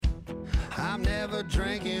I'm never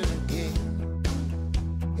drinking again.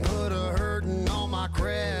 Put a hurting on my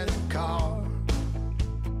credit card.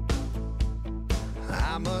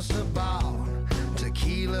 I must have bought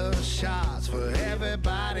tequila shots for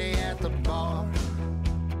everybody at the bar.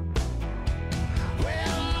 Well,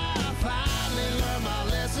 I finally learned my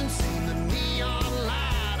lesson, seen the neon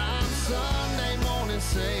light. I'm Sunday morning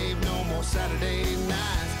saved, no more Saturday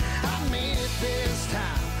nights. I made it this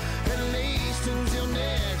time, at least until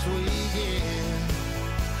next weekend.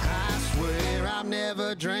 I swear I'm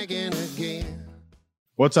never drinking again.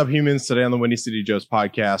 What's up, humans? Today on the Windy City Joes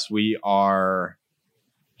podcast, we are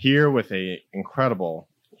here with a incredible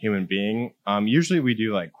human being. Usually we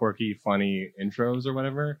do like quirky, funny intros or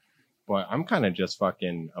whatever, but I'm kind of just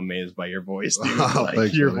fucking amazed by your voice, dude. Like,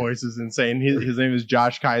 thanks, your buddy. voice is insane. His name is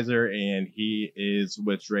Josh Kaiser, and he is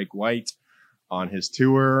with Drake White on his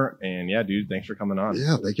tour. And yeah, dude, thanks for coming on.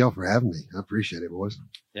 Yeah, thank y'all for having me. I appreciate it, boys.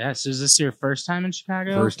 Yeah, so is this your first time in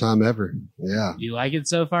Chicago? First time ever. Yeah. Do you like it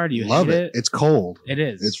so far? Do you Love hate it. It's cold. It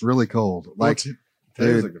is. It's really cold. Well, Like today was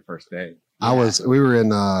dude, like the first day. we were in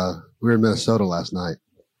Minnesota last night,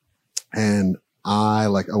 and I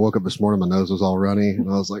woke up this morning, my nose was all runny, and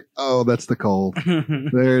I was like, oh, that's the cold.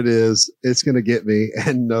 There it is. It's gonna get me.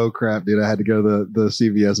 And no crap, dude. I had to go to the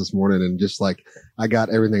CVS this morning, and just like I got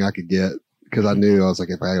everything I could get because I knew I was like,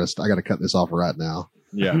 if I gotta cut this off right now.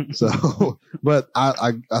 Yeah. So, but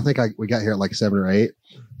I think we got here at like 7 or 8.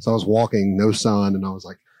 So I was walking, no sun, and I was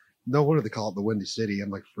like, no wonder they call it the Windy City. I'm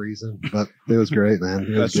like freezing, but it was great, man. It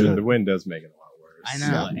was That's true. good. The wind does make it a lot worse.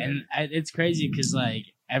 I know, and it's crazy because like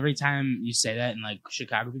every time you say that in like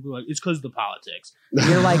Chicago, people are like, it's because of the politics.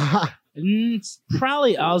 You're like, it's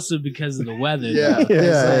probably also because of the weather. Yeah, though. 'Cause,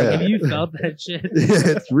 yeah. Like, have you felt that shit?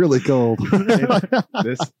 Yeah, it's really cold.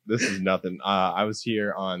 This is nothing. I was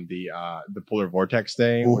here on the polar vortex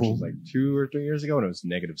day, which was like 2 or 3 years ago, and it was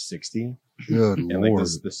negative 60. Good And like lord.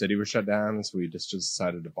 the city was shut down, so we just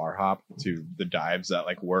decided to bar hop to the dives that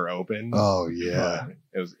like were open. Oh yeah.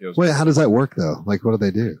 But it was Wait, how does that work though? Like, what do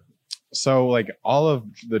they do? so like all of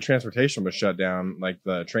the transportation was shut down, like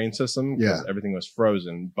the train system, because Yeah. everything was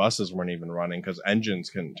frozen. Buses weren't even running because engines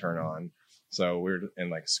couldn't turn on. So and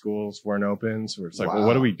like schools weren't open. So we're just like, well,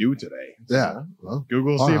 what do Wow. we do today? So Yeah. Well,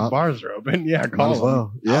 Google, Bar see if hop. bars are open. Yeah, might call as them.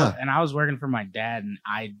 well. Yeah. And I was working for my dad, and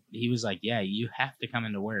he was like, yeah, you have to come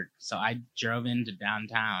into work. So I drove into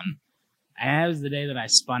downtown, and that was the day that I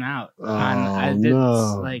spun out. I did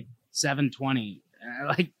no. like 720,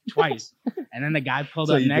 like twice, and then the guy pulled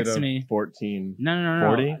So up you next did to a me. 14. No,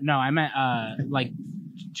 40? no, I meant like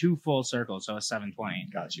 2 full circles, so a 720.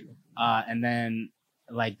 Got you. And then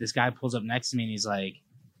like this guy pulls up next to me, and he's like,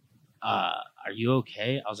 "Are you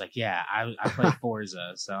okay?" I was like, "Yeah, I play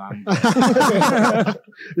Forza, so I'm."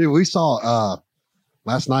 Dude, we saw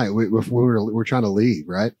last night. We were trying to leave,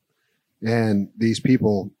 right? And these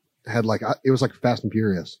people had like it was like Fast and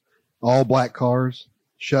Furious, all black cars,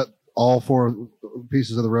 shut all 4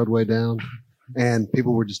 pieces of the roadway down, and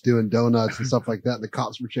people were just doing donuts and stuff like that. And the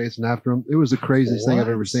cops were chasing after them. It was the craziest thing I've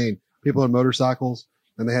ever What? seen. People on motorcycles,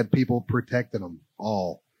 and they had people protecting them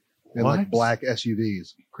all in like What? black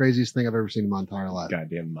SUVs. Craziest thing I've ever seen in my entire life.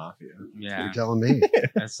 Goddamn mafia. Yeah, You're telling me?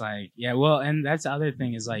 that's like, yeah. Well, and that's the other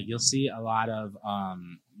thing is like you'll see a lot of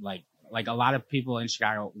like a lot of people in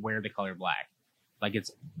Chicago wear the color black. Like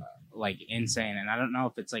it's like insane, and I don't know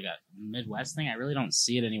if it's like a Midwest thing. I really don't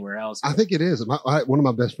see it anywhere else. I think it is. One of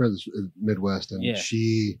my best friends is Midwest, and Yeah.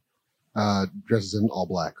 she dresses in all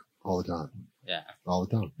black all the time. Yeah, All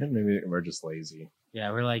the time. And maybe we're just lazy.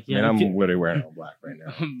 yeah. We're like, I mean, yeah, I'm you literally wearing all black right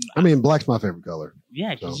now. can- I mean, black's my favorite color.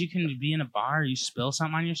 yeah, because So- you can be in a bar, you spill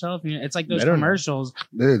something on yourself. And it's like those They don't know. commercials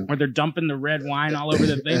Dude. where they're dumping the red wine all over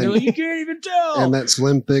the thing. And- They're like, you can't even tell. And that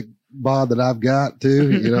slim, thick bod that I've got,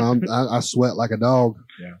 too. You know, I sweat like a dog.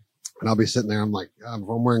 Yeah. And I'll be sitting there. I'm like, if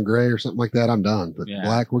I'm wearing gray or something like that, I'm done. But Yeah.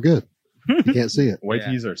 black, we're good. You can't see it. White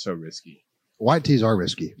Yeah. tees are so risky. White tees are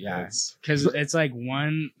risky. Yeah, It's- because it's like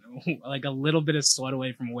like a little bit of sweat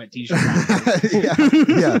away from a wet t-shirt.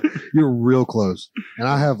 yeah, you're real close. And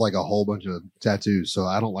I have like a whole bunch of tattoos, so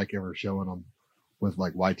I don't like ever showing them with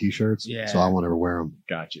like white t-shirts. Yeah. So I won't ever wear them.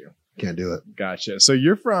 Got you. Can't do it. Gotcha. So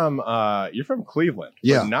you're from Cleveland. But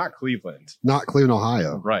Yeah. not Cleveland. Not Cleveland,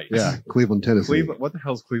 Ohio. Right. Yeah, Cleveland, Tennessee. Cleveland. What the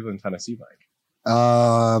hell's Cleveland, Tennessee like?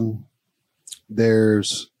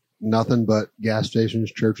 There's nothing but gas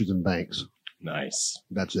stations, churches, and banks. Nice.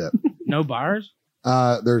 That's it. No bars?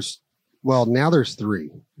 Now there's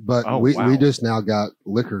 3, but Oh, we wow. just now got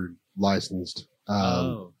liquor licensed.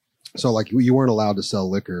 Oh. So like you weren't allowed to sell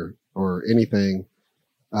liquor or anything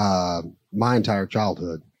my entire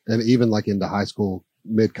childhood, and even like into high school,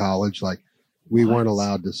 mid college, like we weren't What?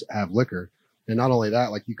 allowed to have liquor. And not only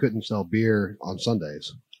that, like you couldn't sell beer on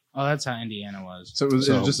Sundays. Oh, that's how Indiana was. So it was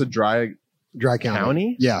just a dry county.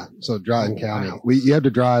 county? Yeah. So Dryden County. Wow. You had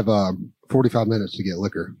to drive 45 minutes to get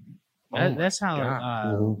liquor. That's how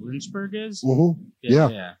God. Lynchburg is. Mm-hmm. Yeah.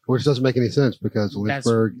 Yeah. Which doesn't make any sense because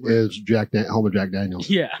Lynchburg is home of Jack Daniels.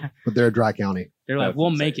 Yeah. But they're a dry county. They're like, That's we'll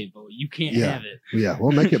insane. make it, but you can't Yeah. have it. Yeah,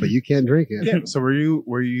 we'll make it, but you can't drink it. Yeah. So were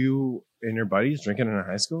you and your buddies drinking in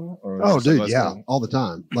high school? Or was Oh, it dude, less yeah, than- all the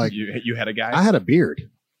time. Like you had a guy? I had a beard.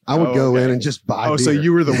 I would Oh, go okay. in and just buy. Oh, so beer.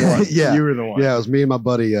 you were the one. Yeah. You were the one. Yeah, it was me and my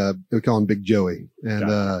buddy. We call him Big Joey,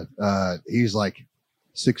 and he's like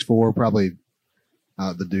 6'4", probably.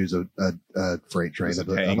 The dude's a freight train He's a of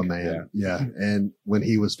a tank, man. Yeah. And when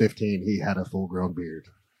he was 15, he had a full grown beard,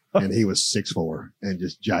 and he was 6'4" and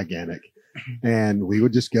just gigantic. And we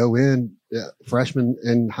would just go in, freshmen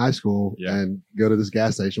in high school, Yeah. and go to this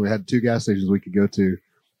gas station. We had 2 gas stations we could go to.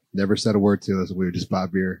 Never said a word to us. We would just buy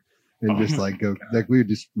beer and just like go. Like we would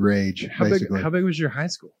just rage. Basically, How big was your high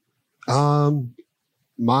school?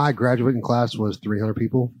 My graduating class was 300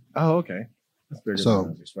 people. Oh, okay. That's bigger So, than I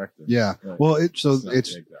was expecting. Yeah. Right. Well, not it's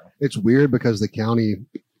big, though. it's weird because the county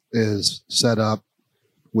is set up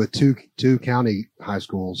with two county high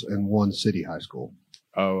schools and 1 city high school.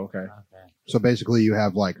 Oh, okay. Okay. So basically, you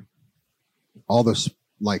have like all this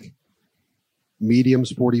like medium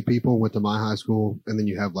sporty people went to my high school, and then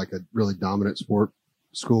you have like a really dominant sport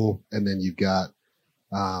school, and then you've got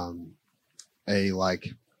a like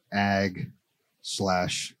ag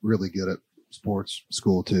 / really good at sports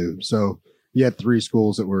school too. So you had 3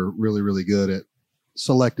 schools that were really, really good at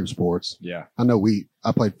selective sports. Yeah. I know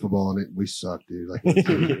I played football and we sucked, dude. Like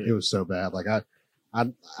it was so bad. Like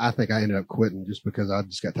I think I ended up quitting just because I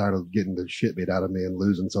just got tired of getting the shit beat out of me and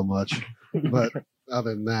losing so much. But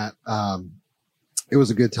other than that, it was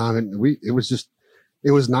a good time. And it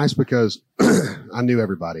was nice because I knew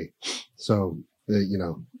everybody. So,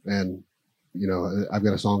 I've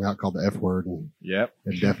got a song out called The F Word, and Yep.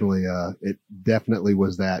 it definitely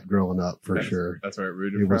was that growing up for sure. That's where it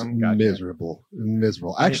rooted It was from. Gotcha. miserable.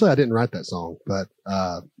 Actually, I didn't write that song, but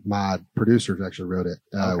my producers actually wrote it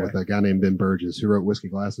Okay. with a guy named Ben Burgess, who wrote Whiskey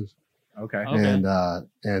Glasses. Okay. Oh. Okay.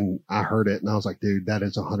 And I heard it, and I was like, dude, that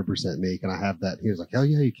is 100% me. Can I have that? He was like, hell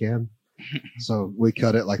yeah, you can. So we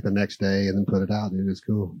cut it like the next day and then put it out, dude. It's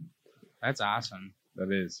cool. That's awesome.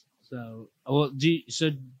 That is. So, well, does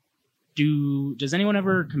anyone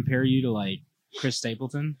ever compare you to like Chris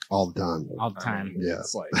Stapleton All the time. all the time? Yeah.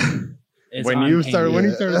 It's like It's when you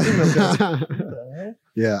uncanny. started singing them,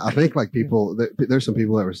 Yeah, I think like people, there's some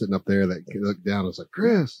people that were sitting up there that looked down and was like,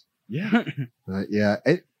 Chris. yeah. Yeah,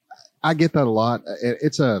 I get that a lot.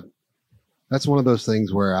 That's one of those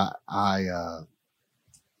things where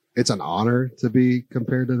it's an honor to be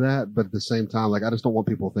compared to that, but at the same time, like I just don't want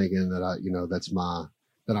people thinking that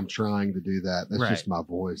that I'm trying to do that. That's Right. just my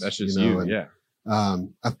voice. That's just you. and, Yeah.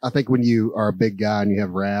 I think when you are a big guy and you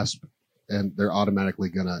have rasp, and they're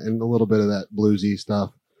automatically and a little bit of that bluesy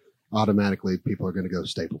stuff, automatically people are gonna go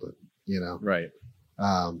Stapleton. Right.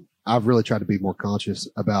 I've really tried to be more conscious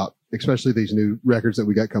about, especially these new records that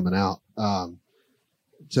we got coming out,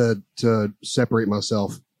 to separate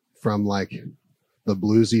myself from like the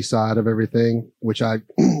bluesy side of everything, which I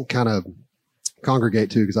kind of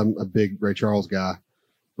congregate to because I'm a big Ray Charles guy,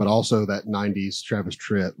 but also that 90s Travis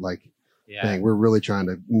Tritt thing. We're really trying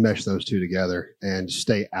to mesh those two together and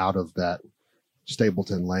stay out of that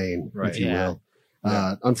Stapleton lane, Right. if you Yeah.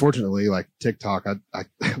 will. Unfortunately, like TikTok,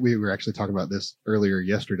 we were actually talking about this earlier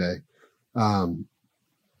yesterday.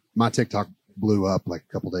 My TikTok blew up like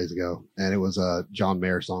a couple days ago, and it was a John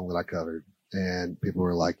Mayer song that I covered, and people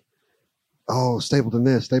were like, "Oh, Stapleton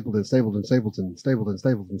this, Stapleton, Stapleton, Stapleton, Stapleton,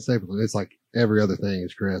 Stapleton, Stapleton." It's like every other thing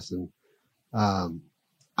is Chris, and I'm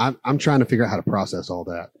trying to figure out how to process all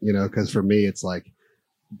that, because for me, it's like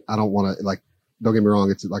I don't want to like. Don't get me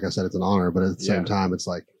wrong. It's like I said, it's an honor, but at the same time, it's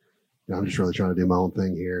like I'm just really trying to do my own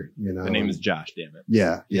thing here. The name is Josh. Damn it.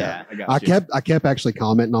 Yeah. I got you. I kept actually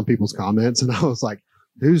commenting on people's comments, and I was like,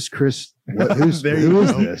 "Who's Chris? Who There you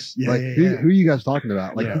is go. this? Yeah, Like, yeah, who yeah. are you guys talking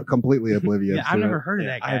about? Like, Yeah. completely oblivious. Yeah, I've to never it. heard of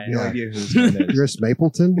that I guy. have no Yeah. idea who his name is. Chris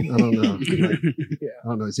Mapleton? I don't know. Like, Yeah. I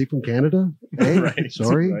don't know. Is he from Canada? Hey, Right.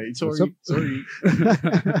 sorry. Right. What's up? Sorry.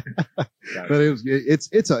 But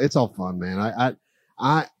it's all fun, man.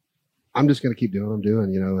 I'm just gonna keep doing what I'm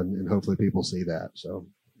doing, and hopefully people see that. So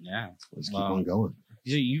Yeah. let's keep Well, on going.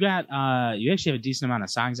 So you actually have a decent amount of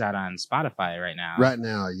songs out on Spotify right now. Right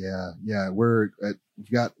now, yeah. We've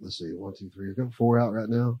got, let's see, 1, 2, 3, we've got 4 out right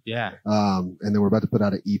now. Yeah. And then we're about to put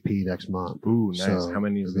out an EP next month. Ooh, nice. So How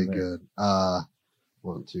many is it'll in be there? good.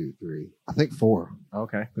 1, 2, 3. I think 4.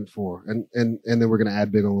 Okay. I think 4. And then we're gonna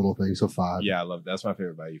add Big on Little Things, so 5. Yeah, I love that's my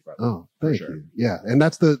favorite by you, brother. Oh, thank sure. you. Yeah, and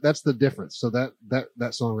that's the difference. So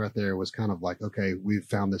that song right there was kind of like, okay, we've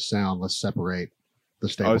found this sound. Let's separate the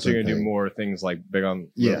Stapleton. Oh, so you're gonna do thing. more things like Big on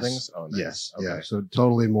Little Yes. Things? Oh, nice. Yes. Okay. Yeah. So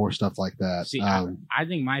totally more stuff like that. See, I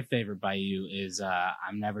think my favorite by you is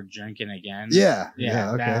I'm Never Drinking Again. Yeah.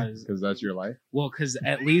 Yeah. Okay. That was, Because that's your life. well, because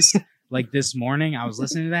at least like this morning I was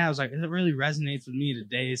listening to that. I was like, it really resonates with me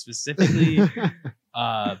today specifically.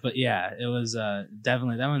 But yeah, it was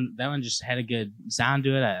definitely that one just had a good sound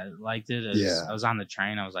to it. I liked it. I was on the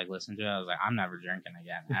train. I was like listening to it. I was like, I'm never drinking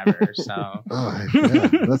again ever. So Oh, yeah,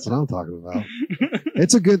 that's what I'm talking about.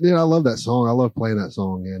 It's a good, I love that song. I love playing that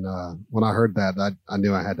song. And when I heard that, I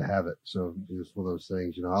knew I had to have it. So it was one of those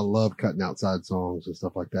things, I love cutting outside songs and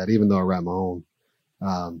stuff like that, even though I write my own.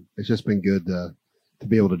 It's just been good to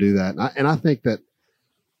be able to do that. And I think that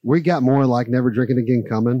we got more like Never Drinking Again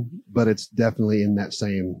coming, but it's definitely in that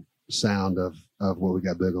same sound of what we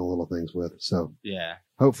got Big on Little Things with. So yeah.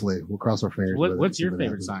 hopefully we'll cross our fingers. with it What's and your see what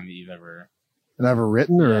favorite happens. song that you've ever? That I've ever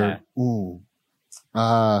written or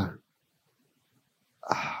Yeah.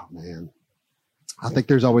 Oh man, I think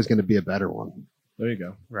there's always going to be a better one, There you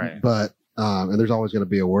go. Right. but and there's always going to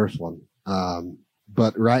be a worse one.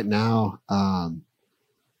 But right now,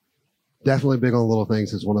 definitely Big on Little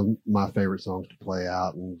Things is one of my favorite songs to play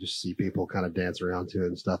out and just see people kind of dance around to it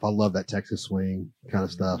and stuff. I love that Texas swing kind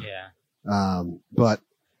of stuff. Yeah. But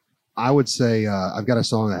I would say I've got a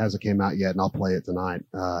song that hasn't came out yet, and I'll play it tonight.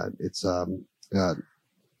 It's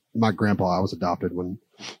my grandpa. I was adopted when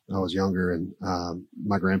I was younger, and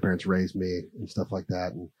my grandparents raised me and stuff like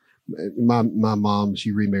that. And my mom,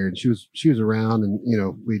 she remarried. She was around, and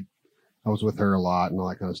I was with her a lot and all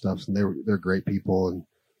that kind of stuff. And they're great people, and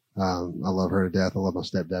I love her to death. I love my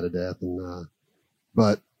stepdad to death, and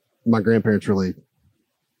but my grandparents really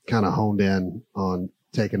kind of honed in on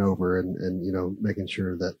taking over and making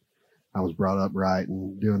sure that I was brought up right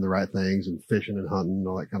and doing the right things and fishing and hunting and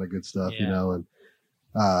all that kind of good stuff, Yeah. and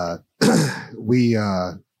we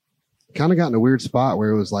kind of got in a weird spot where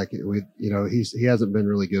it was like he hasn't been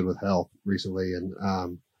really good with health recently,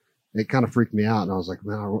 and it kind of freaked me out, and I was like,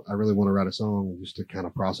 man, I really want to write a song just to kind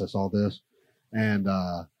of process all this. And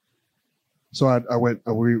so I went,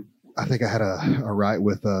 I think I had a write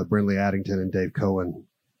with Brindley Addington and Dave Cohen,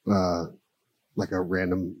 it was like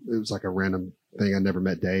a random thing. I never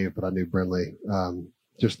met Dave, but I knew Brindley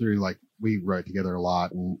just through we write together a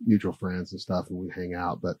lot and mutual friends and stuff, and we hang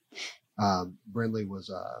out. But Brindley was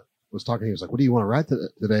talking. He was like, "What do you want to write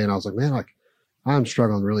today?" And I was like, "Man, I'm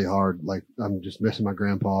struggling really hard. Like I'm just missing my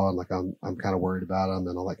grandpa, and I'm kind of worried about him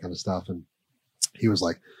and all that kind of stuff." And he was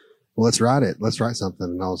like, "Well, let's write it. Let's write something."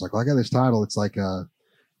 And I was like, "Well, I got this title. It's like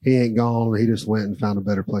he ain't gone. He just went and found a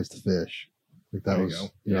better place to fish." Like that There you was, go.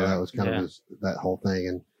 that was kind Yeah. of that whole thing.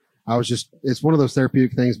 And I was it's one of those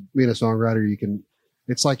therapeutic things. Being a songwriter,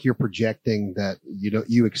 it's like you're projecting that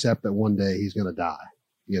you accept that one day he's going to die,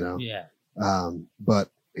 Yeah. but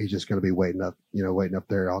he's just going to be waiting up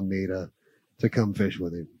there on me to come fish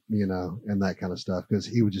with him, and that kind of stuff. Cause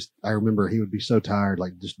I remember he would be so tired,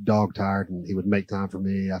 like just dog tired, and he would make time for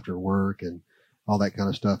me after work and all that kind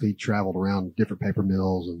of stuff. He traveled around different paper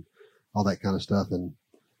mills and all that kind of stuff.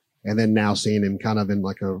 And then now seeing him kind of in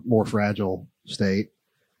like a more fragile state,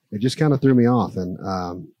 it just kind of threw me off. And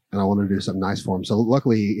I wanted to do something nice for him. So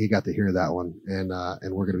luckily he got to hear that one, and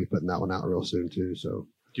we're going to be putting that one out real soon too. So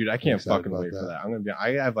Dude, I can't excited fucking about wait for that. that.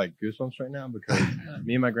 I have goosebumps right now because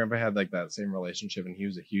me and my grandpa had that same relationship, and he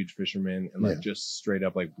was a huge fisherman and Yeah. just straight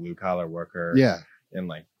up blue collar worker. yeah,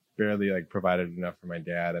 And barely provided enough for my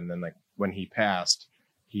dad. And then when he passed,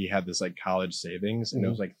 he had this college savings, and it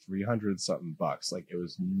was $300 something bucks. It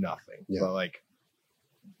was nothing. Yeah. But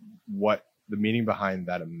what the meaning behind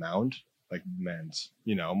that amount meant,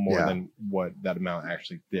 more Yeah. than what that amount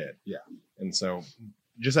actually did. Yeah. And so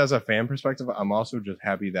just as a fan perspective, I'm also just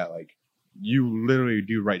happy that you literally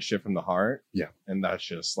do write shit from the heart. Yeah. And that's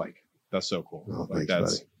just that's so cool. Oh,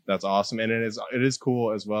 thanks, that's awesome. And it is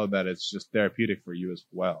cool as well that it's just therapeutic for you as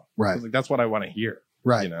well. right. 'Cause, that's what I want to hear.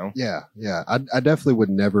 Right. You know? Yeah. Yeah. I definitely would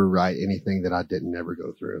never write anything that I didn't ever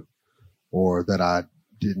go through or that I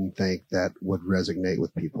didn't think that would resonate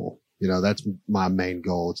with people. That's my main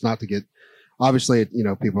goal. It's not to get, obviously,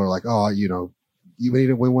 people are like, oh, we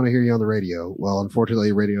want to hear you on the radio. Well,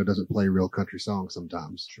 unfortunately, radio doesn't play real country songs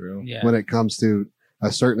sometimes. True. Yeah. When it comes to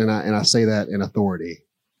a certain, and I say that in authority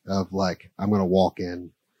of I'm going to walk in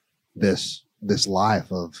this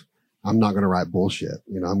life of, I'm not going to write bullshit.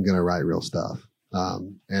 I'm going to write real stuff.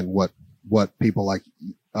 And what people like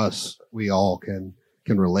us, we all can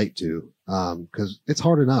relate to. 'Cause it's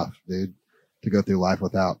hard enough, dude. to go through life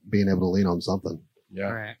without being able to lean on something, Yeah.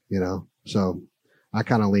 Right. you know? So I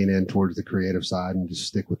kind of lean in towards the creative side and just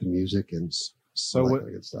stick with the music and So all that what, kind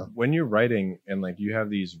of good stuff. when you're writing and like you have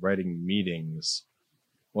these writing meetings,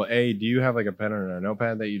 well, do you have like a pen or a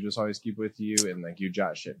notepad that you just always keep with you and like you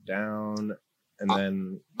jot shit down and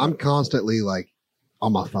then I'm constantly like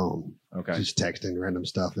on my phone, okay. just texting random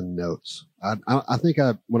stuff and notes. I think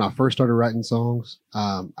when I first started writing songs,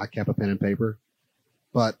 I kept a pen and paper,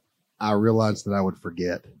 but I realized that I would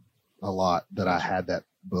forget a lot that I had that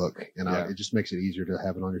book, and Yeah. it just makes it easier to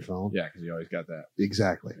have it on your phone. Yeah, because you always got that.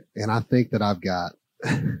 Exactly. And I think that I've got,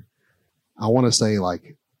 I want to say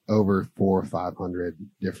like over 400 or 500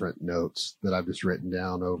 different notes that I've just written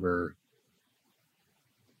down over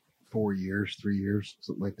 3 years,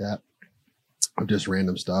 something like that. Of just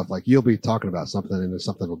random stuff. Like you'll be talking about something and then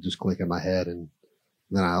something will just click in my head, and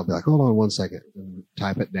then I'll be like, hold on 1 second, and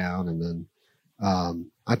type it down. And then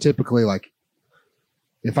I typically, like,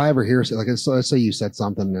 if I ever hear, like, let's say you said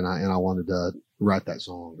something and I wanted to write that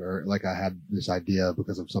song, or like I had this idea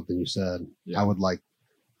because of something you said, Yeah. I would like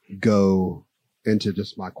go into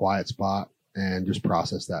just my quiet spot and just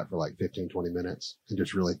process that for like 15, 20 minutes and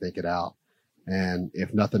just really think it out. And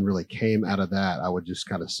if nothing really came out of that, I would just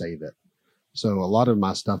kind of save it. So a lot of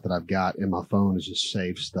my stuff that I've got in my phone is just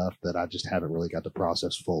saved stuff that I just haven't really got to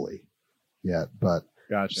process fully yet. But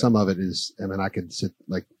Gotcha. some of it is, I mean, I could sit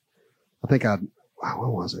like, I think what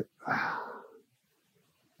was it?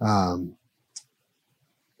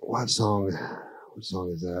 What song is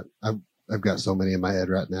that? I've got so many in my head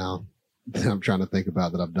right now that I'm trying to think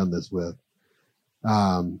about that I've done this with.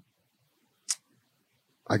 I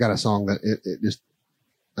got a song that it just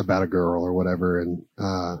about a girl or whatever. And,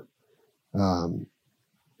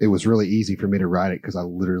 it was really easy for me to write it because I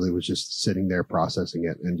literally was just sitting there processing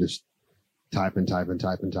it and just typing. And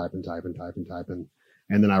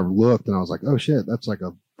then I looked and I was like, oh shit, that's like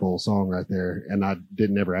a full song right there. And I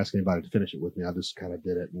didn't ever ask anybody to finish it with me. I just kind of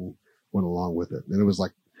did it and went along with it. And it was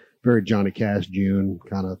like very Johnny Cash, June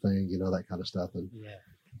kind of thing, you know, that kind of stuff. And Yeah.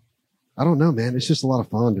 I don't know, man, it's just a lot of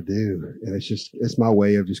fun to do. And it's my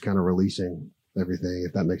way of just kind of releasing everything,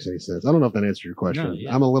 if that makes any sense. I don't know if that answered your question. No,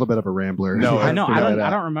 yeah. I'm a little bit of a rambler. No, I know. Figure that I out.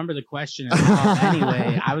 don't remember the question at all.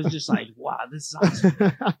 Anyway, I was just like, wow, this is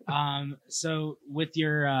awesome. So with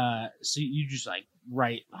your, so you just like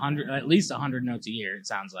write at least 100 notes a year. It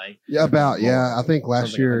sounds like. Yeah, I think last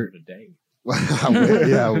Sounds like year, 100 a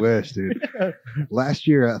day. I wish, dude. Last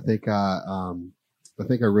year, I think I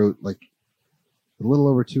wrote like a little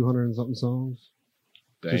over 200 and something songs.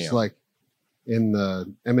 Damn. Just like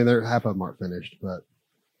they're half of them aren't finished, but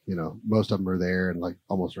you know, most of them are there and like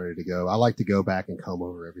almost ready to go. I like to go back and comb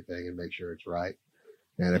over everything and make sure it's right.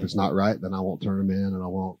 And if it's not right, then I won't turn them in, and I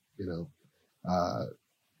won't, I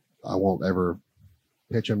won't ever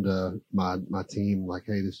pitch them to my team like,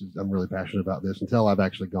 hey, I'm really passionate about this, until I've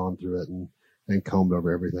actually gone through it and combed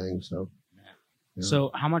over everything. So, yeah.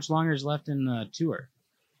 So how much longer is left in the tour?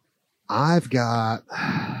 I've got,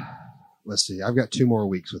 let's see, I've got 2 more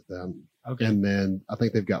weeks with them. Okay. And then I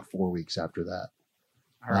think they've got 4 weeks after that.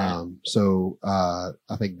 All right. So I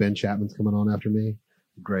think Ben Chapman's coming on after me.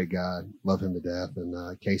 Great guy. Love him to death.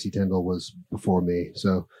 And Casey Tyndall was before me.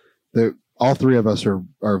 So all 3 of us are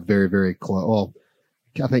very, very close. Well,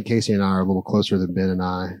 I think Casey and I are a little closer than Ben and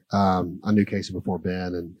I. I knew Casey before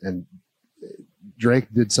Ben, and Drake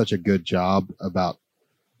did such a good job about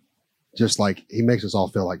just like, he makes us all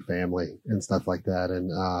feel like family and stuff like that.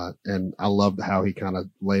 And I loved how he kind of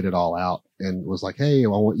laid it all out and was like, hey, I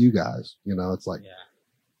want you guys, it's like, Yeah.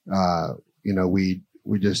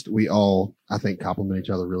 we all, I think, complement each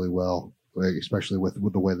other really well, like, especially with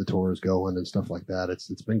the way the tour is going and stuff like that. It's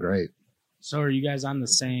been great. So are you guys on the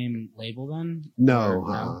same label then?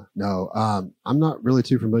 No. I'm not really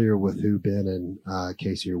too familiar with who Ben and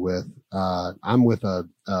Casey are with. I'm with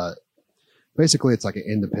basically it's like an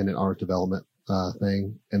independent art development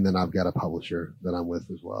thing, and then I've got a publisher that I'm with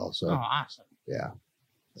as well. So Oh, awesome. yeah,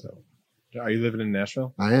 so Are you living in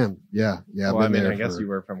Nashville? I am. Yeah. I've Well, I been mean, there I guess for- you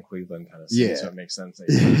were from Cleveland, Tennessee, Yeah. so it makes sense.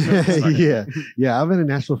 That you yeah. I've been in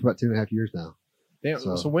Nashville for about 2.5 years now. Damn,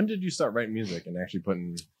 So- so when did you start writing music and actually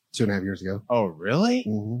putting? 2.5 years ago. Oh, really?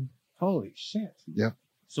 Mm-hmm. Holy shit! Yep.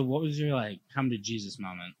 So what was your like come to Jesus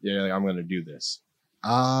moment? Yeah, like, I'm gonna do this.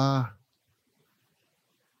 All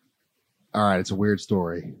right, it's a weird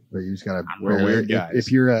story, but you just gotta. We're weird guys.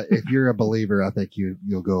 If you're a believer, I think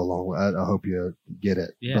you'll go along with. I hope you get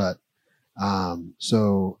it. Yeah. But I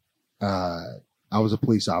was a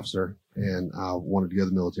police officer and I wanted to go to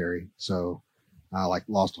the military, so I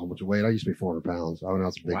lost a whole bunch of weight. I used to be 400 pounds. I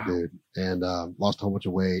was a big Wow. dude, and lost a whole bunch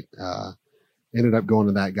of weight. ended up going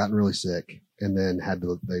to that, gotten really sick, and then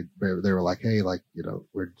they were like, hey, like,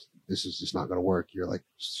 this is just not going to work. You're like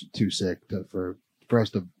too sick for us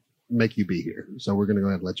to make you be here. So we're going to go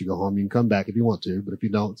ahead and let you go home. You can come back if you want to, but if you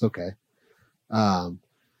don't, it's okay.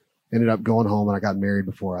 Ended up going home, and I got married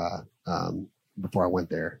before I went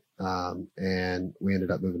there. And we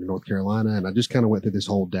ended up moving to North Carolina, and I just kind of went through this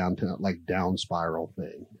whole down spiral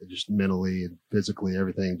thing. It just mentally and physically,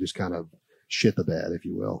 everything just kind of shit the bed, if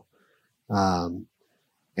you will.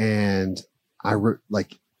 And I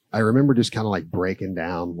remember just kind of like breaking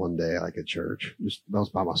down one day, like at church. I was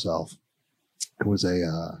by myself. It was like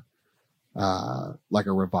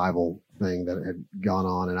a revival thing that had gone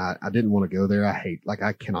on, and I didn't want to go there. I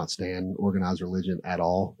cannot stand organized religion at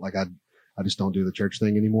all. Like I just don't do the church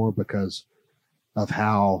thing anymore because of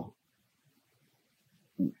how,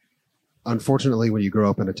 unfortunately, when you grow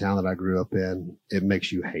up in a town that I grew up in, it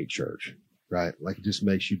makes you hate church, right? Like it just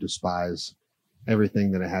makes you despise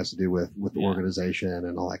everything that it has to do with organization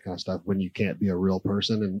and all that kind of stuff when you can't be a real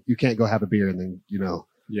person and you can't go have a beer and then,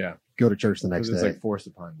 go to church the next day. It's like forced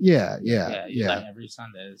upon you. Like every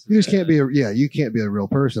Sunday. You just can't be you can't be a real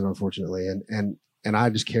person, unfortunately. And I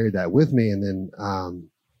just carried that with me. And then,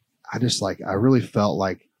 I really felt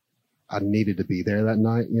like I needed to be there that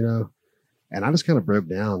night, and I just kind of broke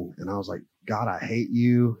down and I was like, God, I hate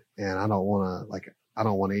you. And I don't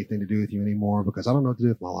want anything to do with you anymore because I don't know what to do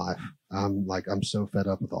with my life. I'm so fed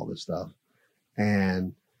up with all this stuff.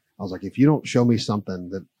 And I was like, if you don't show me something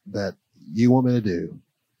that you want me to do,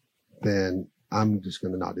 then I'm just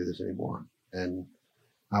going to not do this anymore. And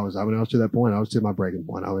I was to that point. I was to my breaking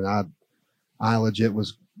point. I legit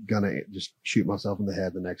was going to just shoot myself in the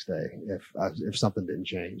head the next day if something didn't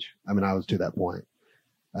change. I was to that point.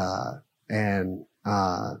 And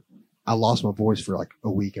I lost my voice for like a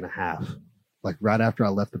week and a half. Like right after I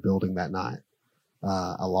left the building that night,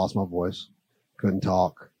 I lost my voice, couldn't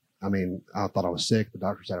talk. I thought I was sick. The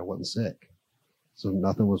doctor said I wasn't sick. So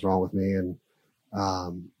nothing was wrong with me.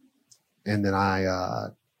 And then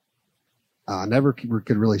I never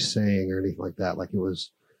could really sing or anything like that. Like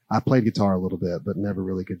I played guitar a little bit, but never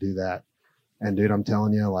really could do that. And dude, I'm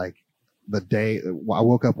telling you, like the day I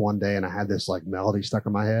woke up one day and I had this like melody stuck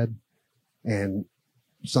in my head and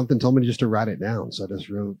something told me just to write it down. So I just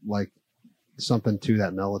wrote like something to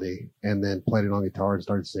that melody and then played it on guitar and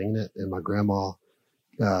started singing it. And my grandma,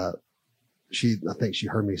 I think she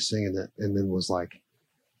heard me singing it and then was like,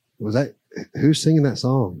 who's singing that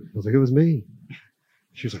song? I was like, it was me.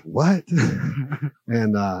 She was like, what?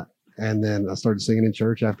 And then I started singing in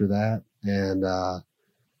church after that and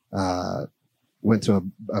went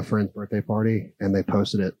to a friend's birthday party and they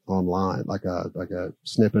posted it online, like a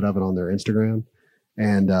snippet of it on their Instagram.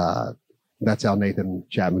 And that's how Nathan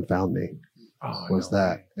Chapman found me.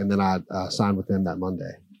 And then I signed with them that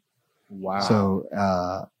Monday. Wow. So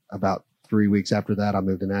about 3 weeks after that, I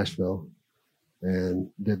moved to Nashville and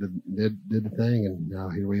did the thing, and now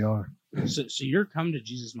here we are. So your come to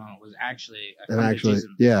Jesus moment was actually a Jesus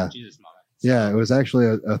moment. Yeah, it was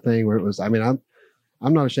actually a thing where it was. I'm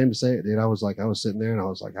not ashamed to say it, dude. I was sitting there and I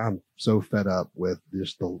was like, I'm so fed up with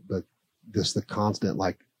just the constant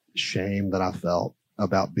like shame that I felt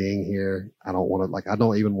about being here. I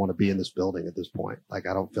don't even want to be in this building at this point. Like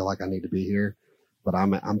I don't feel like I need to be here, but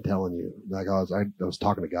I'm telling you, like I was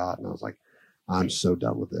talking to God and I was like, I'm so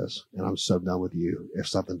done with this and I'm so done with you if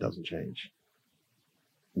something doesn't change.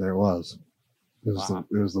 And there it was. It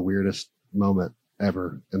was the weirdest moment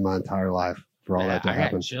ever in my entire life for all that to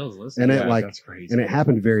happen. I chills listening. And that's crazy. And it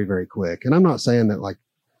happened very, very quick. And I'm not saying that like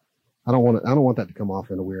I don't want that to come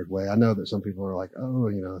off in a weird way. I know that some people are like, oh,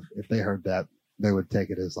 if they heard that, they would take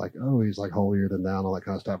it as like, oh, he's like holier than thou and all that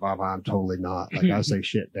kind of stuff. I'm totally not. Like I say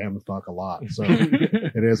shit, damn the fuck a lot. So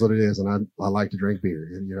it is what it is. And I like to drink beer.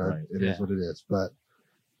 Right. It is what it is. But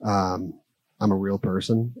I'm a real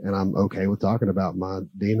person and I'm okay with talking about my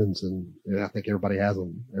demons. And I think everybody has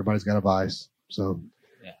them. Everybody's got a vice. So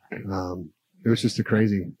it was just a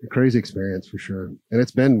crazy experience for sure. And it's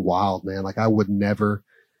been wild, man. Like I would never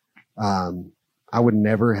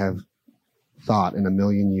have thought in a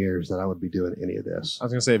million years that I would be doing any of this. I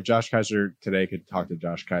was gonna say if Josh Kaiser today could talk to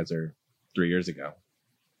Josh Kaiser 3 years ago,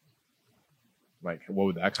 like what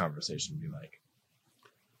would that conversation be like?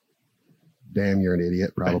 Damn, you're an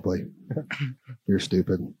idiot, probably. You're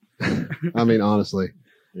stupid. Honestly.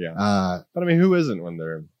 Yeah. But who isn't when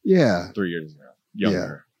they're 3 years ago?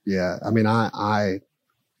 Younger. Yeah.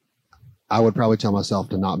 I would probably tell myself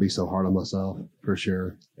to not be so hard on myself for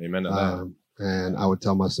sure. Amen to that. And I would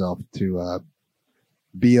tell myself to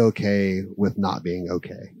be okay with not being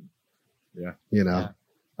okay. Yeah.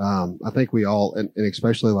 I think we all, and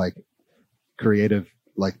especially like creative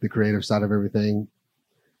like the creative side of everything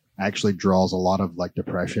actually draws a lot of like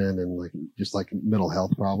depression and like just like mental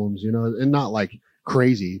health problems, you know, and not like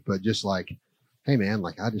crazy, but just like, hey man,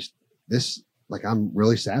 like I'm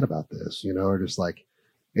really sad about this, you know, or just like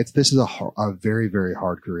this is a very, very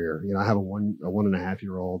hard career. You know, I have a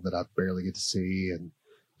 1.5-year-old that I barely get to see, and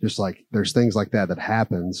just like there's things like that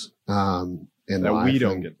happens in that life we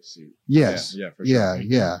don't get to see. Yes. Yeah, for sure.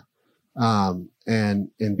 Yeah.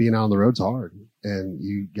 And being out on the road's hard, and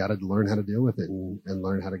you got to learn how to deal with it and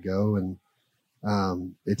learn how to go. And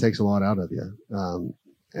it takes a lot out of you.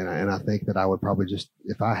 And I think that I would probably just,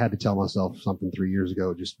 if I had to tell myself something 3 years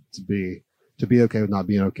ago, just to be okay with not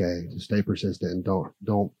being okay, to stay persistent and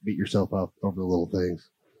don't beat yourself up over the little things,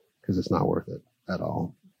 because it's not worth it at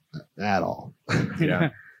all. Yeah.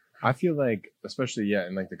 I feel like, especially,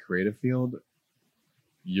 in like the creative field,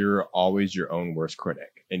 you're always your own worst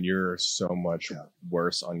critic, and you're so much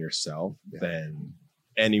worse on yourself than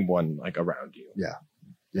anyone like around you. Yeah.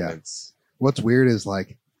 What's weird is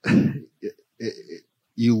like,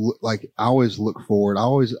 you like, I always look forward.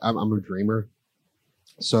 I'm a dreamer.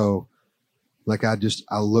 So like, I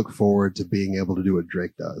look forward to being able to do what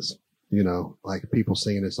Drake does, you know, like people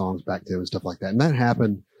singing his songs back to him and stuff like that. And that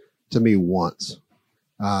happened to me once.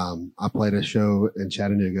 I played a show in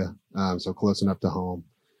Chattanooga, so close enough to home.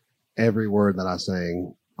 Every word that I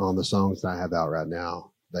sang on the songs that I have out right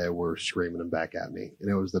now, they were screaming them back at me. And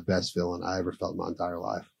it was the best feeling I ever felt in my entire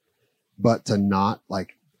life. But to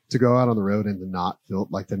go out on the road and to not feel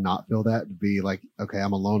that, to be like, okay,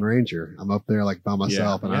 I'm a Lone Ranger. I'm up there like by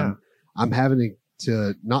myself, and I'm having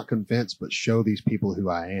to not convince, but show these people who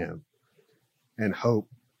I am, and hope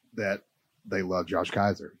that they love Josh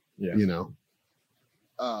Kaiser. Yeah. You know,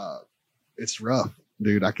 it's rough,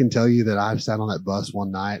 dude. I can tell you that I sat on that bus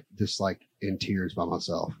one night just like in tears by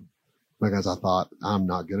myself, because I thought, I'm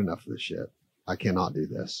not good enough for this shit. I cannot do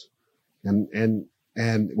this.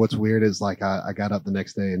 And what's weird is like, I got up the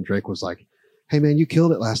next day and Drake was like, hey man, you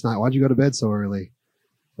killed it last night. Why'd you go to bed so early?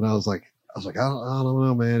 And I was like, I don't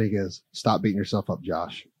know, man. He goes, stop beating yourself up,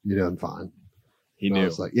 Josh. You're doing fine. He And knew. I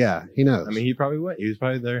was like, yeah, he knows. I mean, he probably would. He was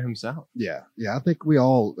probably there himself. Yeah. I think we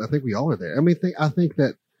all are there. I mean, I think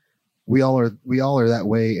that we all are that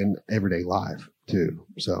way in everyday life too.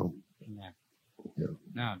 So yeah.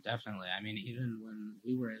 No, definitely. I mean, even when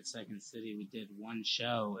we were at Second City, we did one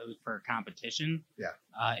show. It was for a competition. Yeah.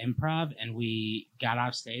 Improv, and we got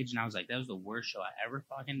off stage, and I was like, that was the worst show I ever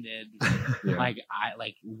fucking did. Yeah.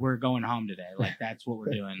 We're going home today. Like, that's what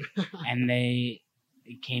we're doing. And they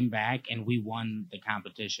came back, and we won the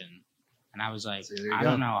competition. And I was like, I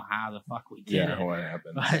don't know how the fuck we did it. What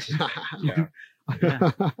happened? But, Yeah.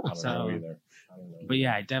 yeah. I don't So- know either. But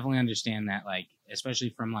yeah, I definitely understand that, like, especially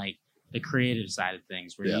from like the creative side of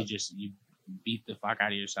things, where you beat the fuck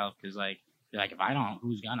out of yourself, because like you're like, if I don't,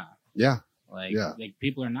 who's gonna? Yeah. Like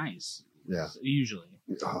people are nice. Yeah. Usually.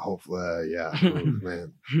 Hopefully, yeah. Oh,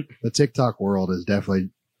 man, the TikTok world has definitely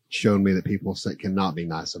shown me that people cannot be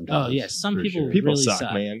nice sometimes. Oh yes, some for people sure. People really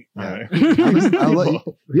suck, man. Yeah.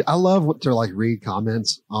 Alright. I love to like read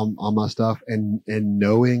comments on my stuff, and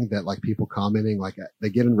knowing that like people commenting, like they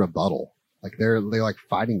get in rebuttal, like they're like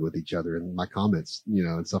fighting with each other in my comments, you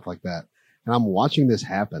know, and stuff like that. And I'm watching this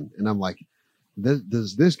happen, and I'm like,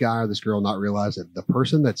 does this guy or this girl not realize that the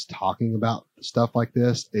person that's talking about stuff like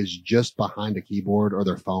this is just behind a keyboard or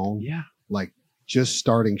their phone? Yeah. Like just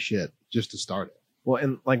starting shit just to start it. Well,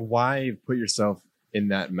 and like, why put yourself in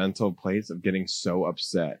that mental place of getting so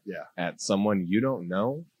upset at someone you don't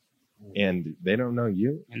know, and they don't know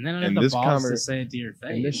you, and then and the this balls to say it to your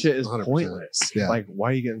face. and this shit is 100%. pointless. Yeah. Like,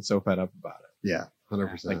 why are you getting so fed up about it? Yeah.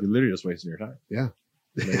 100%. Like, you're literally just wasting your time. Yeah.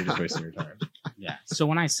 You're literally just wasting your time. Yeah. So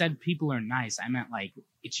when I said people are nice, I meant like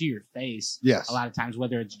it's to your face. Yes. A lot of times,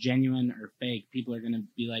 whether it's genuine or fake, people are gonna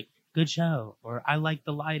be like, "Good show," or "I like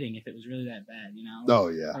the lighting." If it was really that bad, you know. Oh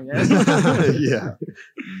yeah. I guess. Yeah.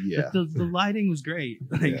 Yeah. But the lighting was great.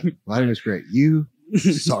 Like, Lighting was great. You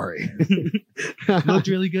sorry. looked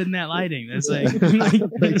really good in that lighting. That's like,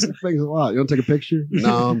 thanks a lot. You want to take a picture?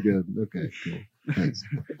 No, I'm good. Okay, cool. Thanks.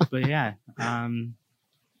 but yeah.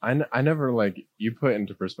 I never, like, you put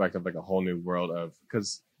into perspective like a whole new world of,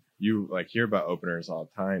 because you like hear about openers all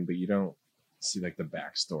the time, but you don't see like the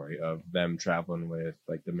backstory of them traveling with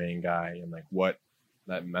like the main guy and like what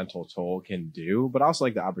that mental toll can do, but also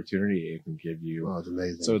like the opportunity it can give you. Oh, it's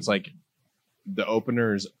amazing. So it's like the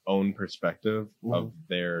opener's own perspective of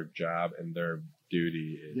their job and their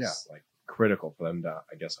duty is like critical for them to,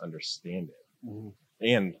 I guess, understand it.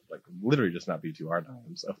 And like literally just not be too hard on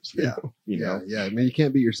themselves. Yeah. You know? Yeah. I mean, you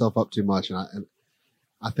can't beat yourself up too much. And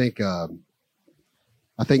I think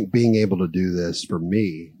being able to do this for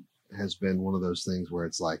me has been one of those things where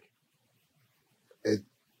it's like,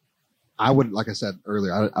 I would, like I said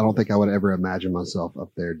earlier, I don't think I would ever imagine myself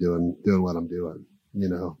up there doing what I'm doing, you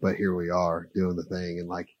know, but here we are doing the thing and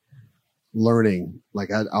like learning,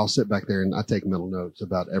 like I'll sit back there and I take mental notes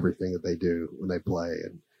about everything that they do when they play.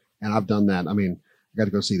 And I've done that. I mean, I got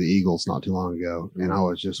to go see the Eagles not too long ago. And I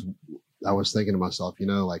was thinking to myself, you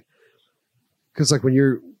know, like, cause like when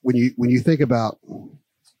you think about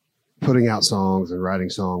putting out songs and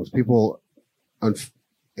writing songs, people, and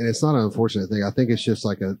it's not an unfortunate thing. I think it's just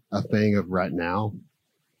like a thing of right now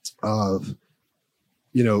of,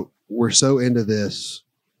 you know, we're so into this.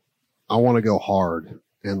 I want to go hard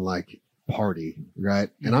and like party. Right.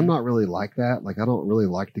 Mm-hmm. And I'm not really like that. Like, I don't really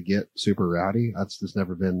like to get super rowdy. That's just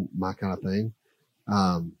never been my kind of thing.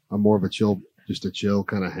 I'm more of a chill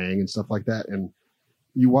kind of hang and stuff like that. And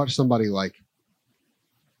you watch somebody like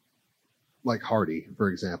Hardy, for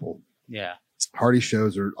example. Yeah. Hardy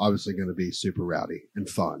shows are obviously going to be super rowdy and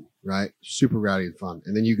fun, right? Super rowdy and fun.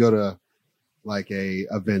 And then you go to like a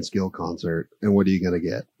Vince Gill concert, and what are you going to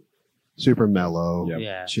get? Super mellow,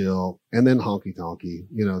 chill, and then honky tonky,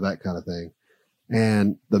 you know, that kind of thing.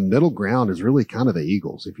 And the middle ground is really kind of the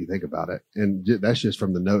Eagles, if you think about it. And that's just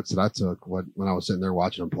from the notes that I took when I was sitting there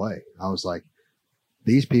watching them play. I was like,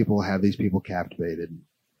 these people have these people captivated.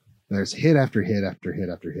 There's hit after hit after hit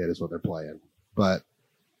after hit is what they're playing. But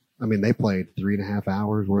I mean, they played 3.5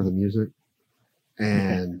 hours worth of music,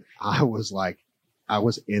 and I was like, I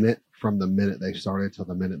was in it from the minute they started till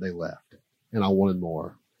the minute they left, and I wanted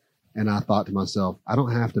more. And I thought to myself, I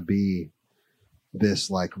don't have to be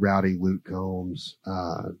this like rowdy Luke Combs,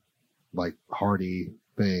 like Hardy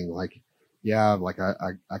thing. Like, yeah, like I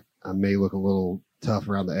may look a little tough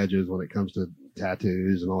around the edges when it comes to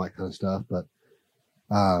tattoos and all that kind of stuff, but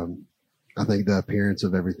I think the appearance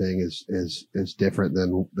of everything is different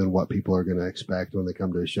than what people are going to expect when they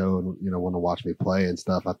come to a show and, you know, want to watch me play and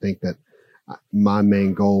stuff. I think that my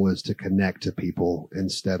main goal is to connect to people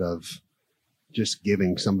instead of just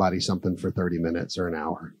giving somebody something for 30 minutes or an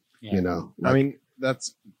hour, you know? Like, I mean,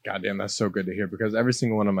 that's so good to hear, because every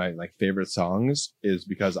single one of my like favorite songs is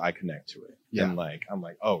because I connect to it. Yeah. And like, I'm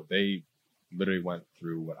like, oh, they literally went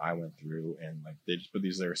through what I went through, and like, they just put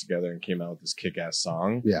these lyrics together and came out with this kick-ass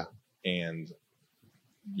song. Yeah. And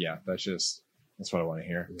yeah, that's what I want to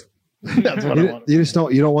hear. That's what I want.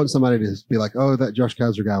 You don't want somebody to be like, oh, that Josh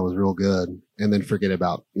Kaiser guy was real good, and then forget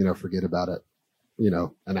about it, you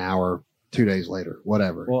know, an hour, 2 days later,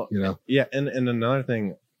 whatever. Well, you know. Yeah, and another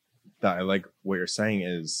thing that I like what you're saying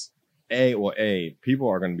is people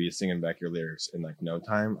are going to be singing back your lyrics in like no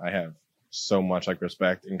time. I have so much like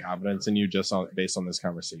respect and confidence in you based on this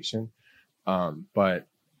conversation. But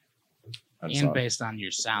and based on your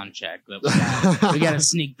sound check that we got a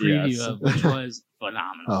sneak preview of, which was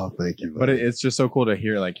phenomenal. Oh, thank you. But it's just so cool to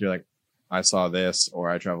hear, like, you're like, I saw this, or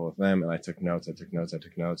I traveled with them and I took notes.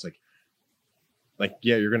 Like,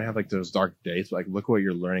 yeah, you're going to have like those dark days, but like, look what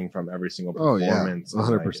you're learning from every single performance.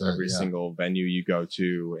 100%. Like, every single venue you go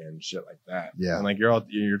to and shit like that. Yeah. And like,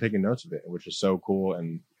 you're taking notes of it, which is so cool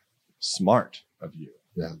and smart of you.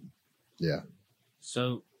 Yeah. Yeah.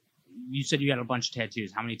 So, you said you got a bunch of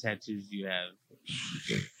tattoos. How many tattoos do you have?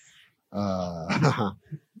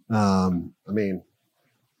 I mean,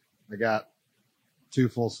 I got 2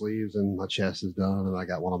 full sleeves and my chest is done, and I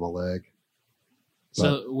got one on my leg.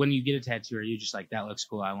 So when you get a tattoo, are you just like, that looks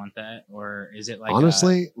cool, I want that? Or is it like,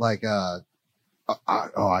 honestly, I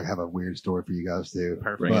have a weird story for you guys too.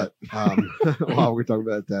 Perfect. But while we're talking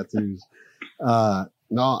about tattoos,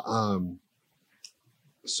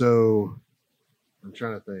 so I'm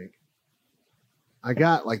trying to think. I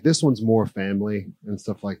got like, this one's more family and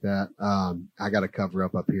stuff like that. I got to cover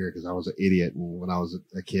up here because I was an idiot, and when I was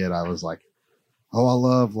a kid, I was like, oh, I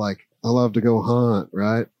love to go hunt,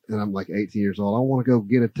 right? And I'm like 18 years old. I want to go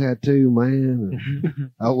get a tattoo, man.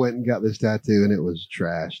 And I went and got this tattoo, and it was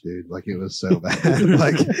trash, dude. Like, it was so bad.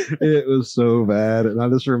 Like, it was so bad. And I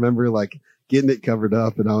just remember like getting it covered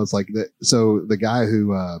up, and I was like, so the guy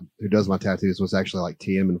who does my tattoos was actually like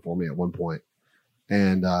TMing for me at one point.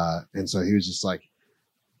 And so he was just like,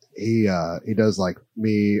 he does like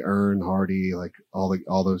me, Ern, Hardy, like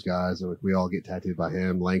all those guys. We all get tattooed by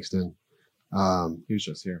him. Langston. He was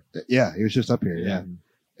just here. Yeah, he was just up here. Yeah.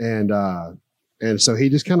 And so he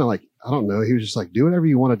just kind of like, I don't know. He was just like, do whatever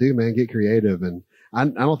you want to do, man. Get creative. And I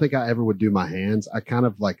don't think I ever would do my hands. I kind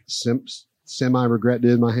of like semi regret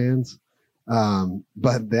doing my hands.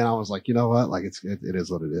 But then I was like, you know what? Like, it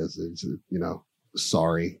is what it is. It's, you know,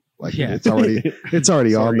 sorry. Like, it's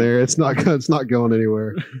already on there. It's not going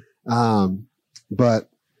anywhere. But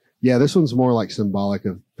yeah, this one's more like symbolic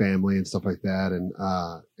of family and stuff like that.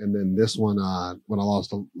 And then this one, when I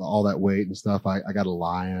lost all that weight and stuff, I got a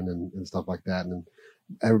lion and stuff like that. And then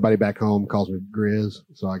everybody back home calls me Grizz.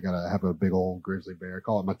 So I got to have a big old grizzly bear. I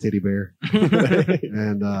call it my titty bear.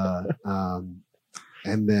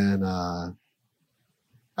 And then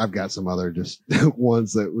I've got some other just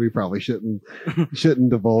ones that we probably shouldn't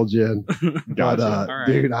divulge in. But Right.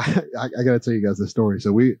 dude, I got to tell you guys this story.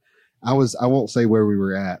 So I won't say where we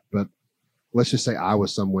were at, but let's just say I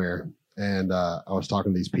was somewhere and I was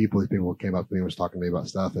talking to these people. These people came up to me and was talking to me about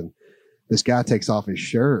stuff, and this guy takes off his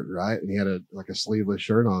shirt, right? And he had a sleeveless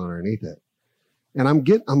shirt on underneath it. And I'm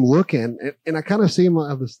looking and I kind of see him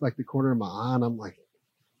out of this, like the corner of my eye, and I'm like,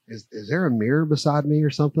 is there a mirror beside me or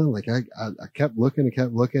something? Like I kept looking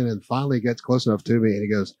and finally gets close enough to me and he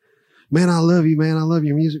goes, man, I love you, man. I love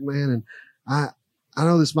your music, man. And I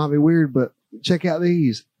know this might be weird, but check out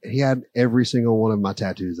these. He had every single one of my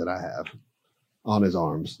tattoos that I have on his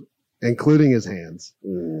arms, including his hands.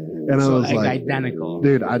 And I was like, identical.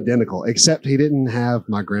 dude, identical, except he didn't have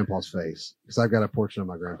my grandpa's face because I've got a portrait of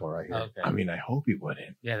my grandpa right here. Okay. I mean, I hope he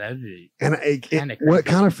wouldn't. Yeah, that would be. And Kinda what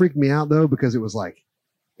crazy. kind of freaked me out though, because it was like,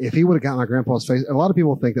 if he would have got my grandpa's face, a lot of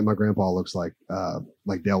people think that my grandpa looks like Dale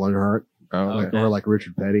Earnhardt Oh, Okay. or like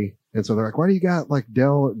Richard Petty. And so they're like, why do you got like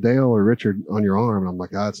Dale or Richard on your arm? And I'm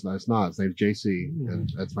like, oh, it's not. His name's JC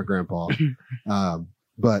and that's my grandpa.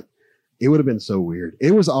 But it would have been so weird.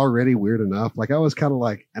 It was already weird enough. Like I was kind of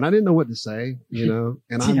like, and I didn't know what to say, and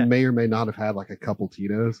I Yeah. may or may not have had like a couple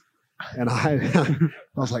Tito's. And I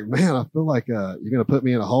was like, man, I feel like you're going to put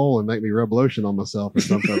me in a hole and make me rub lotion on myself or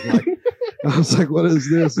something. Like, I was like, what is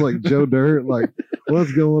this? Like Joe Dirt? Like,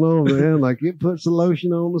 what's going on, man? Like, it puts the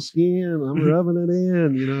lotion on the skin. I'm rubbing it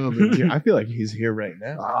in, But, Dude, I feel like he's here right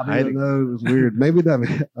now. I didn't know. It was weird. Maybe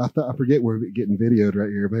I forget we're getting videoed right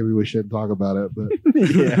here. Maybe we shouldn't talk about it, but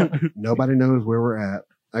Yeah. nobody knows where we're at.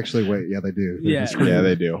 Actually, wait. Yeah, they do. They Yeah. can screen Yeah, it.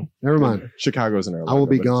 they do. Never mind. Chicago's in our I will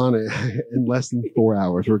be logo, but gone in less than 4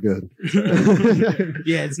 hours. We're good.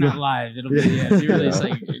 Yeah, it's not live. It'll be released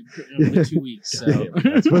like it'll be 2 weeks. So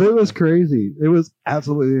But it was crazy. It was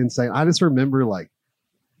absolutely insane. I just remember like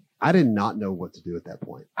I did not know what to do at that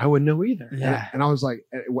point. I wouldn't know either. yeah. And I was like,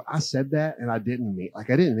 I said that and I didn't mean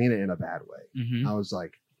it in a bad way. Mhm. I was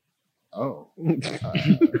like, oh,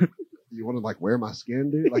 you want to like wear my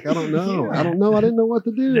skin, dude? Like, I don't know. I don't know. I didn't know what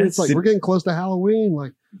to do. It's like, we're getting close to Halloween.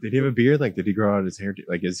 Like, Did he have a beard? Like, did he grow out his hair?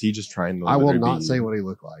 Like, is he just trying to? I will literally not be- say what he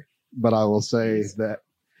looked like, but I will say that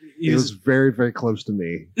He it was- was very, very close to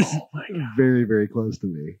me. Oh my god! Very, very close to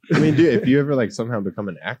me. I mean, dude, if you ever like somehow become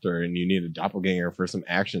an actor and you need a doppelganger for some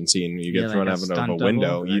action scene, you get Yeah, thrown like a out of stunt a window,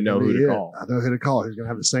 double. you know who to Yeah, call. I know who to call. Who's going to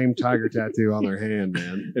have the same tiger tattoo on their hand,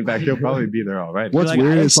 man. In fact, he'll probably be there already. What's like,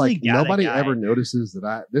 weird I is like actually got a nobody guy. ever notices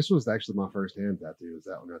that this was actually my first hand tattoo. Is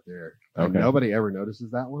that one right there? Like, Okay. nobody ever notices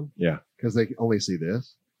that one. Yeah. Because they only see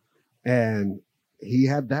this. And he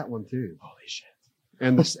had that one too. Holy shit!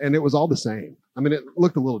 And it was all the same. I mean, it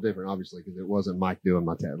looked a little different, obviously, because it wasn't Mike doing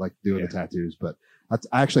doing Yeah. the tattoos. But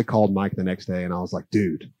I actually called Mike the next day and I was like,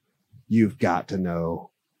 dude, you've got to know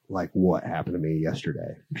like what happened to me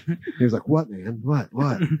yesterday. He was like, what, man? What?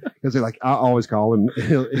 Because they're like, I always call him.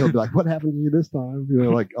 He'll be like, what happened to you this time?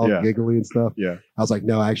 Like all Yeah. giggly and stuff. Yeah. I was like,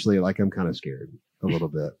 no, actually, like I'm kind of scared a little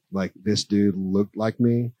bit. Like this dude looked like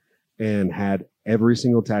me and had every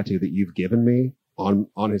single tattoo that you've given me on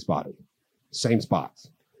his body, same spots,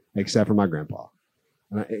 except for my grandpa.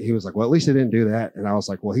 And he was like, well, at least he didn't do that. And I was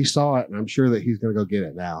like, well, he saw it and I'm sure that he's going to go get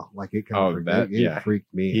it now. Like it kind of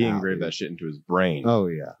freaked me He out. engraved dude. that shit into his brain. Oh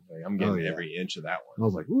yeah. Like, I'm getting Oh, yeah. every inch of that I one.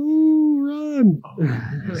 was like, ooh, run. Oh,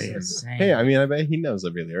 That's man. insane. Hey, I mean, I bet he knows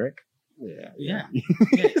every lyric. Yeah.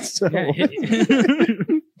 Yeah. So, Yeah.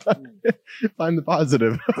 find the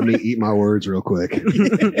positive. Let me eat my words real quick.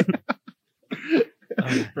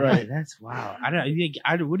 Right. That's wow. I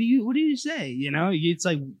don't. What do you say? It's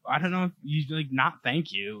like I don't know if you like not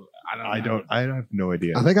thank you. I don't. I have no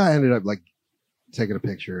idea. I think I ended up like taking a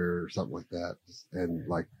picture or something like that and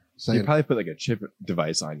like You saying, probably put like a chip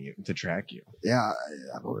device on you to track you. yeah,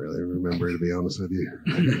 I don't really remember, to be honest with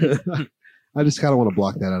you. I just kind of want to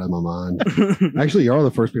block that out of my mind. Actually, you are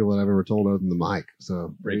the first people that I've ever told other than the mic. So there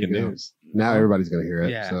Breaking you go. news. Now everybody's going to hear it.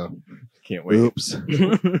 Yeah. So Can't wait. oops.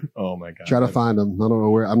 Oh my god. Try to find him. I don't know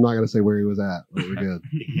where. I'm not going to say where he was at, but we're good.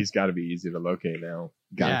 He's got to be easy to locate now.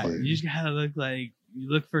 Got Yeah, to. you just gotta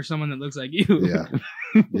look for someone that looks like you. Yeah.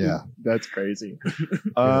 Yeah. That's crazy.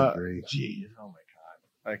 I agree. Geez. Oh my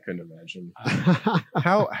god. I couldn't imagine.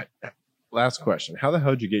 How? Last question. How the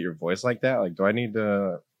hell did you get your voice like that? Like, do I need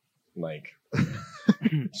to like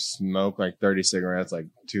smoke like 30 cigarettes like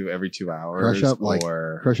every 2 hours? Crush up, like,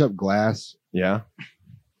 or Crush up glass yeah.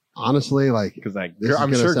 honestly, like, Because like This is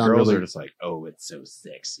I'm gonna sure sound girls really- are just like, oh, it's so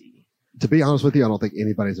sexy. to be honest with you, I don't think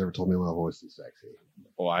anybody's ever told me my voice is sexy.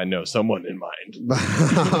 Well, I know someone in mind.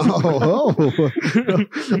 oh, I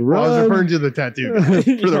was run. referring to the tattoo guy,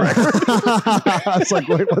 for the record. It's like,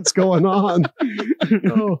 wait, what's going on?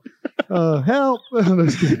 Help! I'm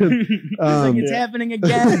just kidding. It's happening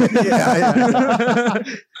again.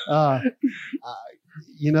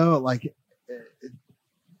 You know, like,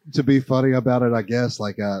 to be funny about it, I guess,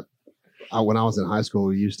 like, when I was in high school,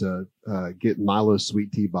 we used to get Milo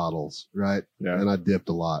sweet tea bottles, right? Yeah. And I dipped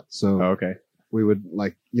a lot. So Oh, okay. we would,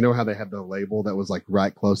 like, you know how they had the label that was like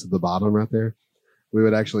right close to the bottom right there? We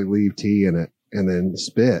would actually leave tea in it and then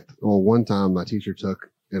spit. Well, one time my teacher took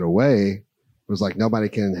it away, was like, nobody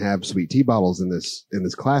can have sweet tea bottles in this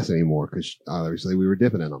class anymore, because obviously we were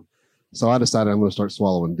dipping in them. So I decided I'm going to start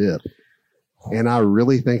swallowing dip. And I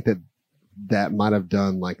really think that might have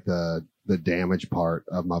done like the damage part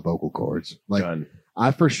of my vocal cords. Like, Done.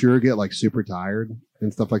 I for sure get like super tired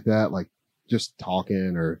and stuff like that, like just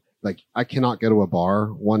talking, or like I cannot go to a bar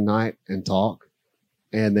one night and talk,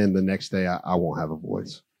 and then the next day I won't have a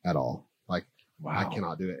voice at all. Like, Wow. I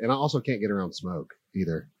cannot do it. And I also can't get around smoke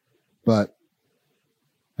either. But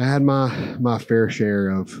I had my fair share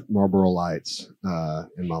of Marlboro Lights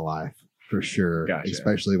in my life, for sure. Gotcha.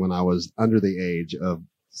 Especially when I was under the age of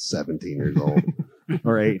 17 years old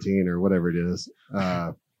or 18 or whatever it is.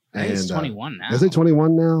 I think it's 21 now. Is it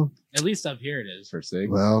 21 now? At least up here it is. For sig.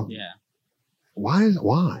 Well, Yeah. why?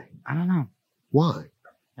 I don't know. Why?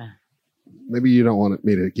 Yeah. Maybe you don't want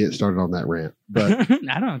me to get started on that rant, but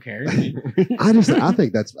I don't care. I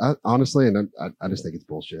think that's honestly, and I just think it's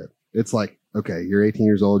bullshit. It's like, okay, you're 18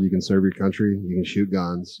 years old, you can serve your country, you can shoot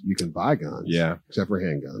guns, you can buy guns, Yeah. except for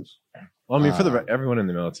handguns. Well, I mean, everyone in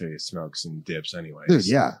the military smokes and dips anyway. Dude,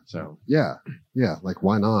 yeah. So, Yeah, like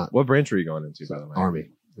why not? what branch are you going into, by the way? Army.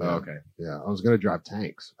 Yeah. Oh, okay. Yeah, I was gonna drive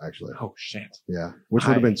tanks actually. Oh shit. Yeah, which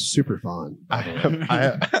would have been super fun. I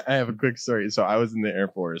have a quick story. So I was in the Air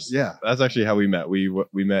Force. Yeah. That's actually how we met. We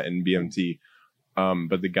met in BMT.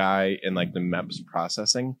 But the guy in like the MEPS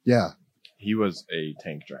processing, Yeah, he was a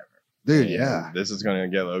tank driver. dude. And Yeah, This is going to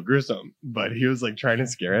get a little gruesome, but he was like trying to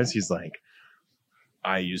scare us. He's like,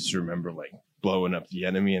 I used to remember like blowing up the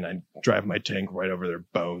enemy, and I'd drive my tank right over their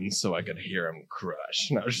bones so I could hear them crush.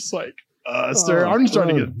 And I was just like, sir, I'm just trying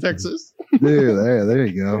to get to Texas. dude. There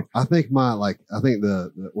you go. I think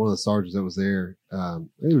the one of the sergeants that was there, I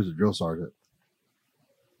think he was a drill sergeant.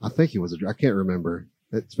 I think he was I can't remember.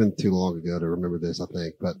 It's been too long ago to remember this, I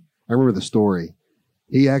think, but I remember the story.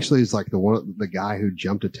 He actually is like the guy who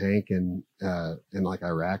jumped a tank in like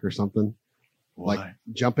Iraq or something, like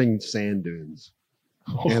jumping sand dunes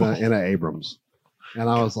in a Abrams. And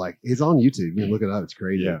I was like, he's on YouTube. You can look it up. It's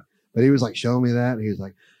crazy. Yeah. But he was like showing me that. And he was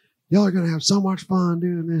like, y'all are going to have so much fun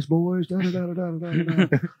doing this, boys. Da, da, da, da, da, da,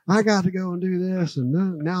 da. I got to go and do this. And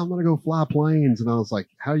now I'm going to go fly planes. And I was like,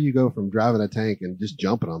 how do you go from driving a tank and just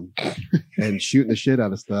jumping them and shooting the shit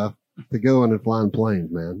out of stuff to going and flying planes,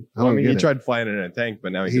 man? I Well, I mean, he get it. tried flying in a tank,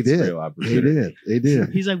 but now He he gets did. real opportunity. He did.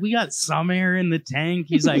 He's like, we got some air in the tank.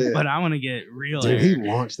 He's like, Yeah. but I want to get real Dude, air. he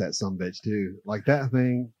launched that sumbitch too. Like that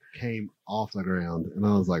thing came off the ground, and I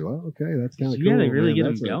was like, "Well, okay, that's kind of You cool." gotta really man. get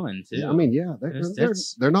him That's going too. Yeah, I mean, yeah,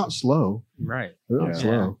 they're not slow. right. They're not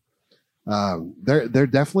Yeah. slow. They're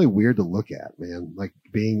definitely weird to look at, man. Like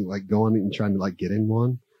being like going and trying to like get in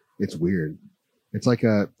one. It's weird. It's like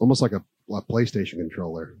almost like a PlayStation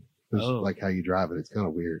controller. It's Oh. like how you drive it. It's kind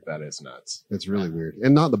of weird. That is nuts. It's really weird,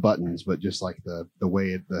 and not the buttons, but just like the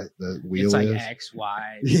way the wheel It's like is. X,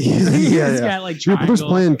 Y. Yeah, It's yeah. got like You're triangles. just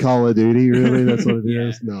playing Call of Duty, really? That's what it Yeah.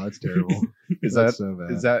 is. No, it's terrible. Is That's that so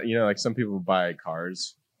bad? is that like some people buy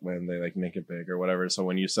cars when they like make it big or whatever? So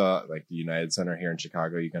when you saw like the United Center here in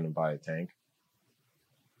Chicago, you're gonna buy a tank.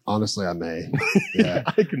 Honestly, I may. Yeah.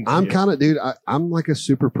 I can. I'm kind of, dude. I'm like a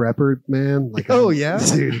super prepper, man. Like, Oh, I'm- yeah?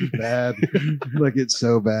 dude, it's bad. Like, it's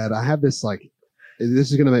so bad. I have this like,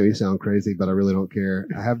 this is gonna make me sound crazy, but I really don't care.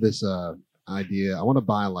 I have this idea. I want to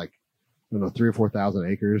buy like, I don't know, 3,000 or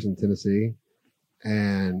 4,000 acres in Tennessee,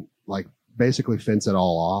 and like basically fence it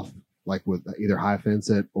all off, like with either high fence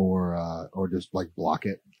it or just like block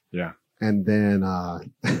it. Yeah. And then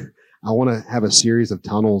I want to have a series of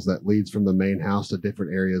tunnels that leads from the main house to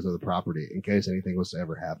different areas of the property in case anything was to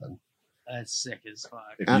ever happen. That's sick as fuck.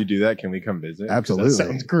 If you do that, can we come visit? 'Cause Absolutely. That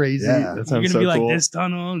sounds crazy. Yeah. That You're sounds gonna so be like cool. this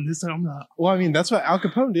tunnel and this tunnel. Well, I mean, that's what Al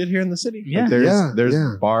Capone did here in the city. Yeah. Like, Yeah, there's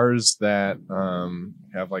yeah. bars that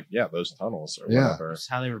have like those tunnels or Yeah. whatever. That's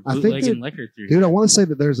how they were I think bootlegging that- liquor through. Dude, I want to say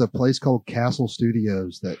that there's a place called Castle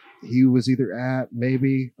Studios that he was either at,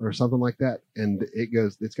 maybe, or something like that. And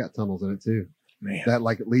it's got tunnels in it too. Man, That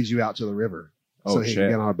like leads you out to the river. Oh, so he shit. can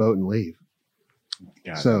get on a boat and leave.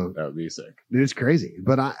 God, So- that would be sick. Dude, it's crazy.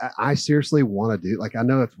 But I seriously want to do, like, I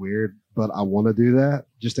know it's weird, but I want to do that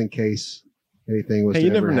just in case anything was Hey, to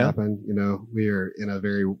you ever never know. happen. You know, we are in a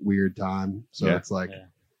very weird time. So Yeah. it's like, Yeah.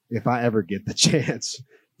 if I ever get the chance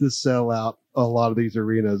to sell out a lot of these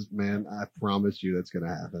arenas, man, I promise you that's going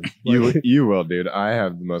to happen. Like, You will, dude. I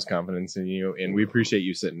have the most confidence in you, and we appreciate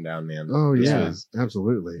you sitting down, man. oh, This yeah, was-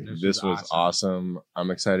 absolutely. This was awesome. I'm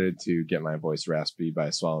excited to get my voice raspy by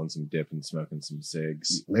swallowing some dip and smoking some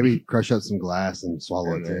cigs. Maybe crush up some glass and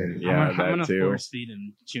swallow it And then- too. Yeah, I'm that gonna too. force feed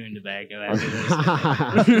him chewing tobacco. I'm After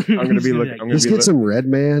this. I'm gonna be Just looking. like, I'm gonna Just be get some Red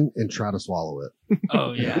Man and try to swallow it.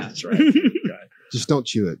 oh yeah, That's right. God. Just don't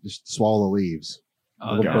chew it. Just swallow the leaves.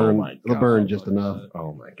 Oh, It'll God. burn. Oh my It'll God. burn just enough.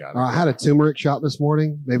 Oh my god. I had a turmeric shot this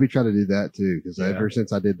morning. Maybe try to do that too, because Yeah. ever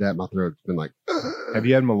since I did that, my throat's been like. Have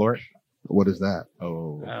you had Malort? What is that?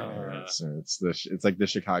 Oh, Oh. it's like the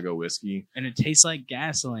Chicago whiskey. and it tastes like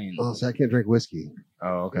gasoline. Oh, see, I can't drink whiskey.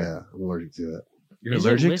 Oh, okay. Yeah, I'm allergic to it. You're Is it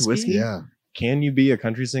allergic to whiskey? whiskey? Yeah, Can you be a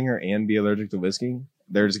country singer and be allergic to whiskey?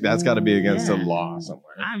 That's got to be against the Yeah. law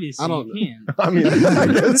somewhere. Obviously, I don't- you can. I mean, I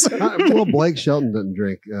guess. well, Blake Shelton doesn't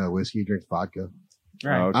drink whiskey. He drinks vodka.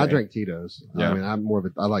 Right. Oh, okay. I drink Tito's. Yeah. I mean, I'm more of a.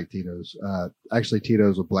 I like Tito's. Actually,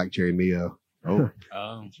 Tito's with black cherry Mio. Oh,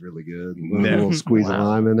 Oh, It's really good. No. A little squeeze of Wow.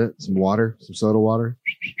 lime in it, some water, some soda water.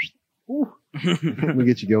 Let me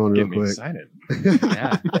get you going real get me quick. excited.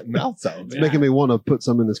 yeah. Mouth sounds. It's making me want to put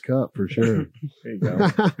some in this cup for sure. There you go.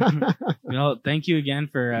 Well, thank you again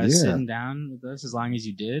for Yeah. sitting down with us as long as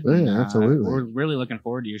you did. Yeah, absolutely. We're really looking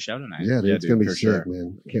forward to your show tonight. Yeah, dude, Yeah, it's dude, gonna be for sick, sure.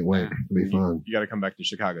 man. Can't wait. It'll be fun. You got to come back to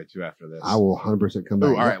Chicago too after this. I will 100% come back.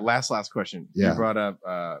 Oh, all right. Last question. Yeah. You brought up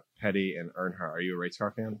Petty and Earnhardt. Are you a race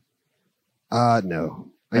car fan?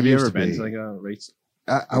 No. I Have you used ever to been be. to like a race?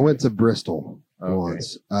 I went to Bristol Okay.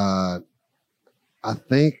 once. I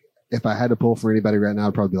think if I had to pull for anybody right now,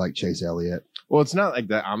 I'd probably be like Chase Elliott. Well, it's not like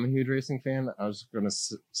that. I'm a huge racing fan. I was going to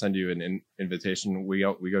send you an invitation. We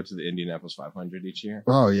go to the Indianapolis 500 each year.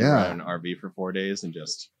 Oh We yeah, ride an RV for 4 days and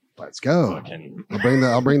just let's go. fucking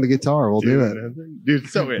I'll bring the guitar. We'll do it. dude.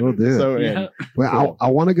 So in, We'll do it. so in. Yeah. Well, Cool. I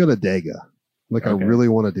want to go to Dega. Like Okay. I really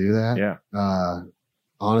want to do that. Yeah,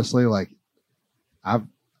 Honestly, like I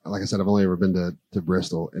said, I've only ever been to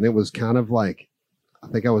Bristol, and it was kind of like I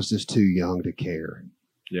think I was just too young to care.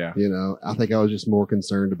 yeah. You know, I think I was just more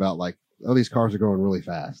concerned about like, oh, these cars are going really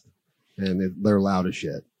fast, and they're loud as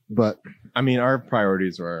shit. But I mean, our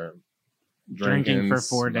priorities were Drinking for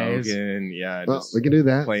 4 days. smoking, yeah, well, just we can do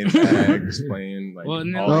that. playing bags, playing like. Well,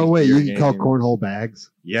 and then, all Oh the wait, gear you can call games. cornhole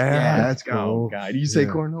bags. Yeah, Yeah, that's Oh cool. God, you say Yeah.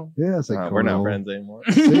 cornhole? Yeah, it's like We're not cornhole. friends anymore.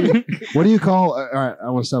 See? What do you call? All right, I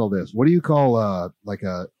want to settle this. What do you call like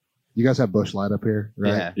a? You guys have Bush Light up here,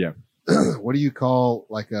 right? Yeah. What do you call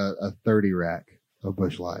like a 30 rack of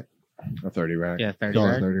Bush Light? A 30 rack. Yeah, 30 Call it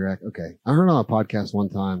a rack. 30 rack. Okay, I heard on a podcast one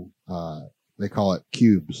time. They call it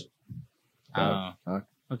cubes. Oh, Fuck.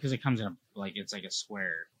 because it comes in it's like a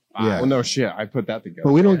square. Yeah. Well, no shit. I put that together.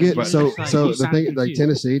 But we don't get But- so It's like so you the sound thing like confused.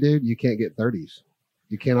 Tennessee, dude, you can't get 30s.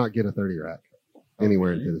 You cannot get a 30 rack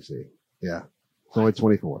anywhere in really? Tennessee. Yeah, it's only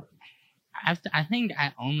 24. I think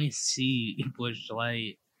I only see Bush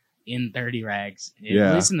Light in 30 racks, Yeah.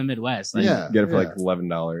 at least in the Midwest. Like, Yeah. Get it for like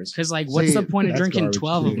 $11. Because what's See, the point of that's drinking garbage,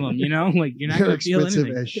 12 of too. them? You know, like you're not They're gonna feel expensive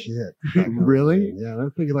anything. as shit. Really? Yeah, I'm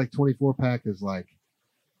thinking like 24 pack is like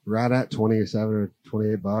right at 27 or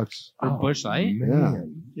 28 bucks. For Busch Light?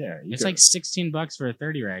 Man. Yeah. you It's could- like $16 for a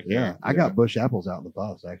 30 rack. Yeah, I got Bush apples out in the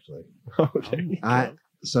bus actually. Okay.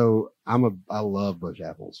 So I love Bush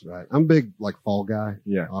apples, right? I'm a big like fall guy,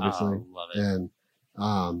 Yeah. obviously, Oh, love it.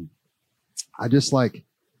 and I just like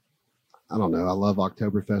I don't know. I love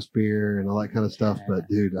Oktoberfest beer and all that kind of stuff, but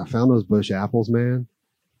dude, I found those Bush apples, man.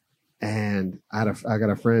 And I got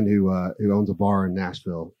a friend who owns a bar in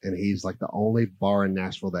Nashville, and he's like the only bar in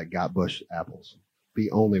Nashville that got Bush apples. The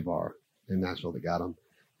only bar in Nashville that got them.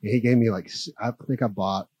 And he gave me like I think I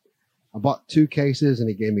bought 2 cases, and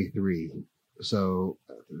he gave me 3. So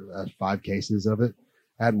that's 5 cases of it.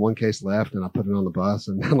 I had 1 case left, and I put it on the bus,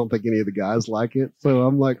 and I don't think any of the guys like it. So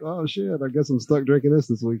I'm like, oh shit, I guess I'm stuck drinking this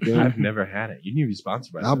weekend. I've never had it. You need to be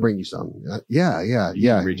sponsored by I'll them. bring you some. Yeah. You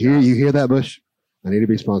can reach out. You hear that, Bush? I need to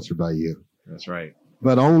be sponsored by you, That's right.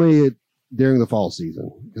 but only during the fall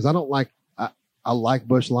season because I don't like. I like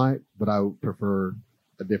Bush Light, but I would prefer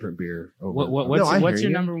a different beer. Over What's I what's hear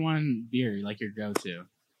your you. number one beer, like your go-to?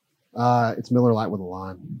 It's Miller Lite with a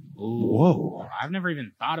lime. Ooh, Whoa. I've never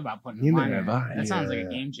even thought about putting Neither lime in. have I. That sounds like a Yeah.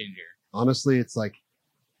 game changer. Honestly, it's like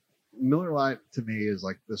Miller Lite to me is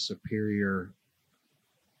like the superior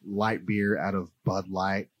light beer out of Bud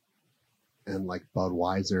Light and like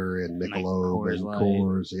Budweiser and Like Michelob Coors and Light.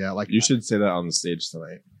 Coors. Yeah, like You should say that on the stage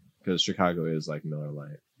tonight because Chicago is like Miller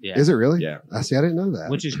Lite. Yeah. Is it really? Yeah. I see. I didn't know that.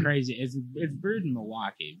 Which is crazy. It's brewed in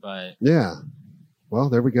Milwaukee, but Yeah. Well,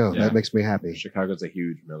 there we go. Yeah. That makes me happy. Chicago's a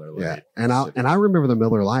huge Miller Lite. Yeah, and I remember the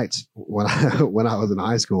Miller Lights when I when I was in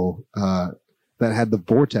high school that had the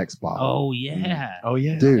Vortex bottle. oh yeah. Oh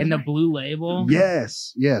yeah, Dude. And the blue label.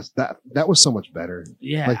 Yes, that was so much better.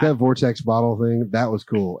 Yeah. Like that Vortex bottle thing, that was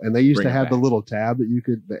cool. And they used Bring to it have the back. little tab that you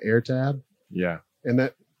could, the air tab, Yeah. and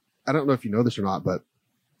that I don't know if you know this or not, but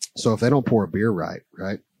so if they don't pour a beer right,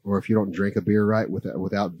 or if you don't drink a beer right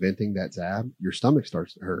without venting that tab, your stomach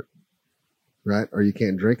starts to hurt, right? Or you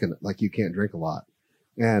can't drink it, like you can't drink a lot.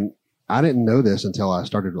 And I didn't know this until I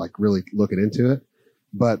started like really looking into it.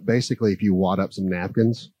 But basically, if you wad up some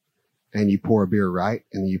napkins and you pour a beer right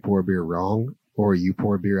and then you pour a beer wrong, or you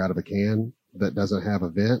pour a beer out of a can that doesn't have a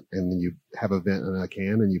vent and then you have a vent in a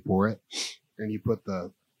can and you pour it and you put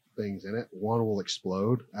the things in it, one will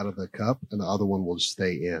explode out of the cup and the other one will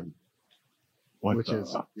stay in. What which the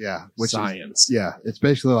is science? it's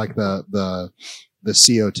basically like the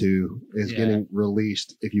CO2 is Yeah. getting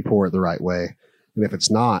released if you pour it the right way. And if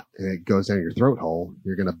it's not, and it goes down your throat hole,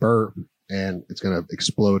 you're going to burp and it's going to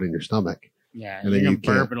explode in your stomach. Yeah. And You're then gonna you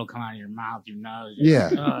burp, can't- it'll come out of your mouth, your nose. Yeah.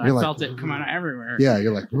 I You're like, felt it come out everywhere. Yeah.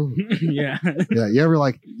 You're like, "Ooh." yeah. Yeah. You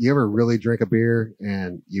ever really drink a beer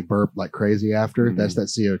and you burp like crazy after? Mhm. That's that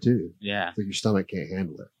CO2. Yeah. So your stomach can't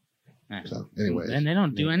handle it. Yeah. So anyways. And they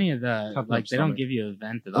don't do Yeah. any of the Tough like enough they don't stomach. give you a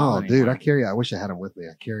vent at all. Oh, dude, anymore. I wish I had them with me.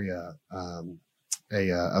 I carry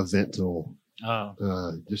a vent tool,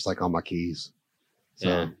 Oh. just like on my keys. So,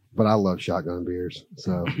 Yeah. but I love shotgun beers.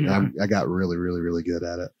 So I got really, really, really good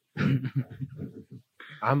at it.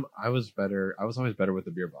 I was always better with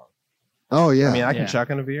the beer bong. Oh yeah. I mean, I can Yeah.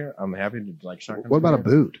 shotgun a beer. I'm happy to like shotgun. What about a beer.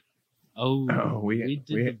 boot? Oh, Oh, we did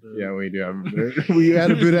the boot. yeah, we do have a boot. We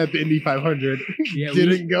had a boot at the Indy 500. Yeah,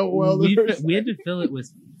 Didn't go well. The first we had time. to fill it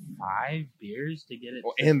with 5 beers to get it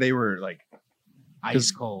Well, and they were like,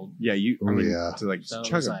 ice cold. yeah, I Oh, mean, yeah. to like So it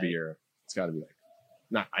chug was a like- beer, it's got to be like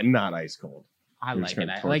not ice cold. I You're like just it.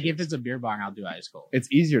 gonna Like torch if it. it's a beer bong, I'll do ice cold.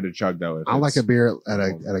 It's easier to chug though. If I like it's- a beer at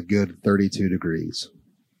a good 32 degrees.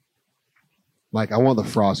 Like I want the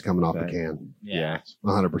frost coming off the Okay. can. Yeah.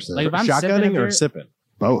 100%. Like if I'm sipping a shotgunning or beer- sipping.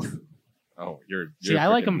 Both. Oh, you're See, I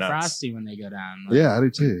like freaking them nuts. frosty when they go down. Like, Yeah, I do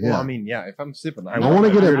too. Yeah. Well, I mean, yeah, if I'm sipping, I wanna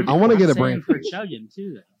get a- I wanna I'm get a saying brain for freeze. chugging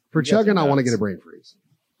too. Though. For you guys chugging, are I want to nuts. get a brain freeze.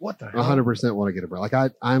 What the hell? 100% want to get a brain. Like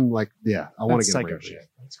I'm like, yeah, I want to That's get a psycho brain freeze. shit.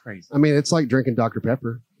 That's crazy. I mean, it's like drinking Dr.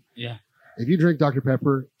 Pepper. Yeah. If you drink Dr.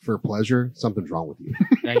 Pepper for pleasure, something's wrong with you.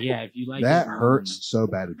 Like, yeah, if you like That it, hurts so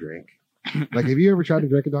bad to drink. Like, have you ever tried to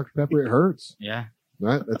drink a Dr. Pepper? It hurts, Yeah.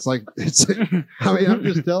 right? It's like, I mean, I'm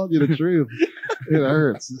just telling you the truth. It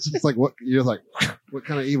hurts. It's just like, what, you're like, what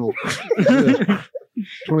kind of evil?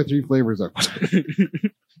 23 flavors of,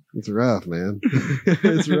 it's rough, man.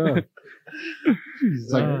 It's rough.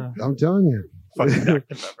 It's like, I'm telling you. Fucking Dr.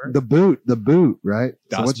 Pepper. The boot, right?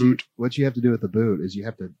 Das So Boot. what you have to do with the boot is you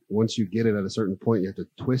have to, once you get it at a certain point, you have to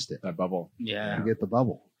twist it That bubble. Yeah. to get the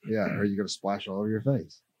bubble. Yeah, or you're gonna splash all over your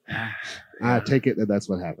face. I take it that that's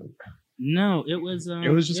what happened. No, it was. It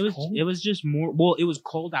was just cold? It was just more. Well, it was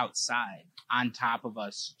cold outside on top of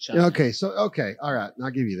us. chugging. Okay, all right, I'll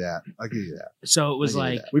give you that. So it was I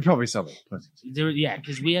get like that. We probably sell them. there. Yeah,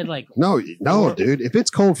 because we had like. No, dude. If it's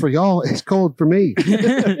cold for y'all, it's cold for me.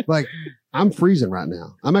 Like I'm freezing right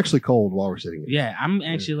now. I'm actually cold while we're sitting here. Yeah, I'm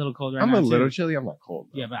actually a little cold right I'm now. a too. little chilly. I'm not cold.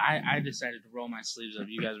 though. Yeah, but I decided to roll my sleeves up.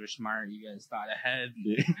 You guys were smart. You guys thought ahead.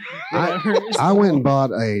 Yeah. I went and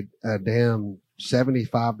bought a damn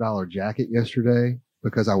 $75 jacket yesterday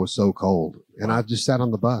because I was so cold, and I just sat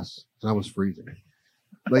on the bus and I was freezing.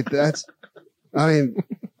 Like that's, I mean,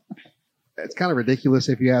 it's kind of ridiculous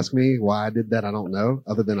if you ask me why I did that. I don't know,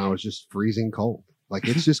 other than I was just freezing cold. Like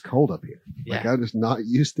it's just cold up here. Like Yeah. I'm just not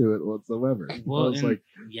used to it whatsoever. Well, I was and like,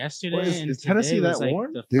 yesterday Well, is and Tennessee today was that like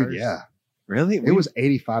warm? the dude, first- yeah, Really? it was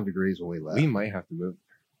 85 degrees when we left. We might have to move.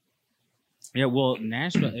 Yeah, well,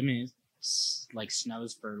 Nashville. I mean, it's like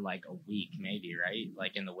snows for like a week, maybe, right?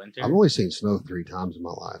 Like in the winter. I've only seen snow 3 times in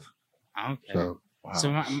my life. Okay. So Wow.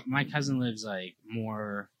 So my cousin lives like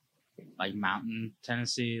more like mountain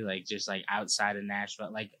Tennessee, like just like outside of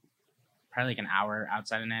Nashville, like probably like an hour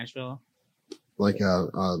outside of Nashville. like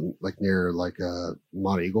near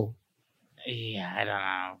Mont Eagle. Yeah, I don't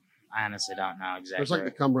know. I honestly don't know exactly. There's like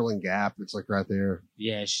the Cumberland Gap. It's like right there.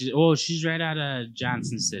 Yeah, she's right out of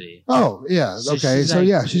Johnson City. Oh yeah, So okay. she's So like-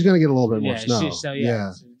 yeah, she's gonna get a little bit more Yeah, snow. so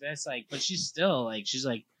that's like, but she's still like, she's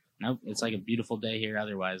like, nope, it's like a beautiful day here.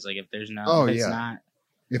 Otherwise, like if there's no, Oh, if it's yeah. not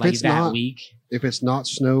If like it's that not week, if it's not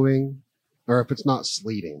snowing or if it's not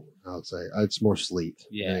sleeting, I would say it's more sleet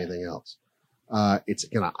Yeah. than anything else. It's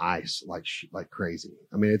gonna ice like crazy.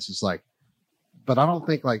 I mean, it's just like, but I don't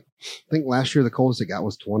think I think last year the coldest it got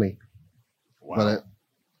was 20. Wow.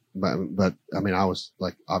 But I mean, I was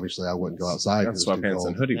like, obviously I wouldn't go outside. Got 'cause it's too sweatpants cold.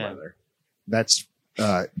 and hoodie Yeah. weather. That's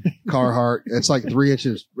Carhartt. It's like 3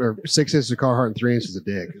 inches or 6 inches of Carhartt and 3 inches of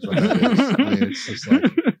dick. Is what that is. I mean, it's just like,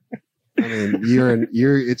 I mean,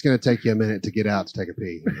 it's going to take you a minute to get out to take a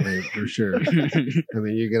pee. I mean, for sure. I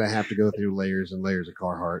mean, you're going to have to go through layers and layers of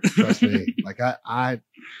Carhartt. Trust me. Like I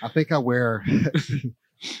think I wear,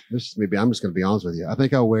 this maybe I'm just going to be honest with you. I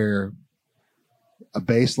think I wear a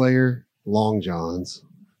base layer, long johns,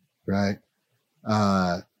 right?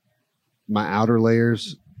 My outer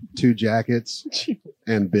layers, 2 jackets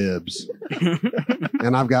and bibs.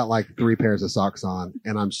 And I've got like 3 pairs of socks on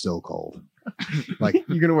and I'm still cold. Like,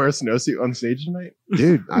 You gonna wear a snowsuit on stage tonight?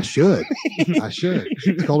 dude, I should.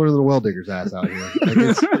 It's colder than the well digger's ass out here. Like,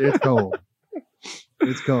 it's cold.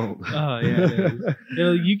 It's cold. Oh yeah, it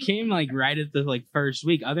is. You came like right at the like first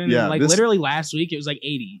week. Other than Yeah, like this- literally last week, it was like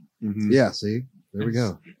 80. Mm-hmm. Yeah, see? There we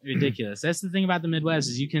go. Ridiculous. That's the thing about the Midwest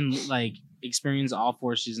is you can like experience all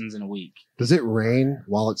 4 seasons in a week. Does it rain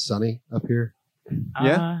while it's sunny up here?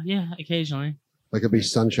 Yeah, occasionally. Like it'll be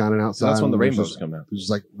sun shining outside. So that's when the and there's rainbows just- come out. It's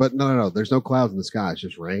just like, but no. There's no clouds in the sky. It's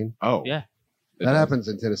just rain. Oh, Yeah. That happens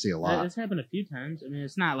in Tennessee a lot. It's happened a few times. I mean,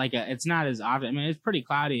 it's not like it's not as often. I mean, it's pretty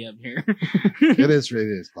cloudy up here. It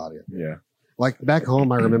is cloudy. Yeah. Like back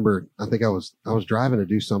home, I remember. I think I was driving to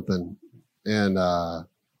do something, and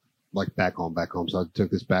like back home. So I took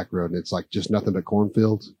this back road, and it's like just nothing but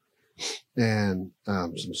cornfields and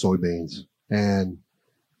some soybeans. And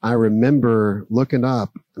I remember looking up,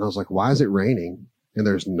 and I was like, "Why is it raining?" And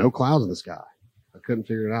there's no clouds in the sky. I couldn't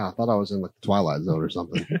figure it out. I thought I was in like the Twilight Zone or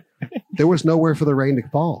something. There was nowhere for the rain to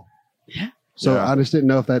fall. Yeah. So Yeah. I just didn't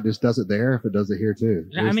know if that just does it there, if it does it here too.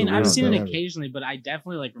 I mean, I've seen it occasionally. occasionally, but I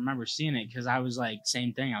definitely like remember seeing it because I was like,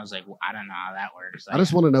 same thing. I was like, well, I don't know how that works. I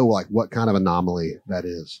just want to know like what kind of anomaly that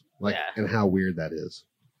is, like, Yeah. and how weird that is.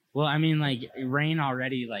 Well, I mean, like rain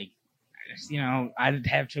already, like, I'd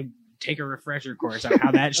have to take a refresher course on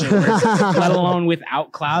how that shit works, let alone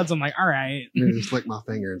without clouds. I'm like, all right, Just lick my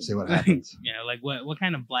finger and see what happens. like what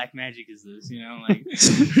kind of black magic is this? Like,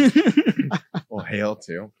 Well, hail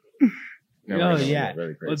too. Oh, really, yeah.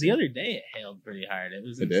 Really crazy. well, the other day it hailed pretty hard. It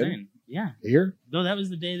was It did? insane. Yeah, Here? though that was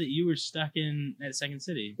the day that you were stuck in at Second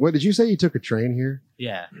City. What did you say? You took a train here?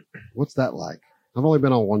 Yeah, What's that like? I've only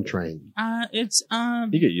been on one train. it's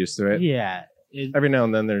You get used to it. yeah. Every now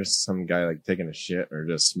and then, there's some guy like taking a shit or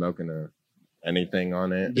just smoking anything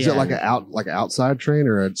on it. Is Yeah. it like an outside train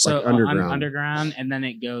or a So like underground? underground, and then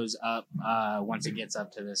it goes up once it gets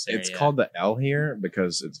up to this area. It's called the L here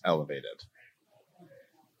because it's elevated.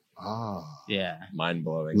 Ah, yeah, Mind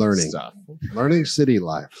blowing Learning. stuff. learning city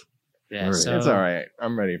life. yeah. Alright. So It's all right.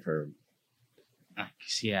 I'm ready for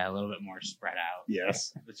yeah, a little bit more spread out.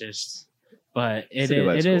 yes. But City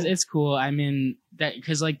life's cool. it's cool. I mean that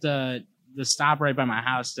because like the stop right by my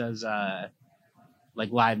house does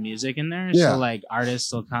like live music in there. Yeah. So like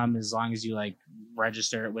artists will come as long as you like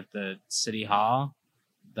register it with the city hall.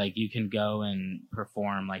 Like you can go and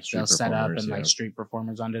perform. Like Street they'll set up performers, and yeah. like street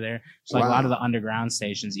performers under there. So like a lot Wow. of the underground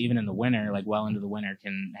stations, even in the winter, like well into the winter,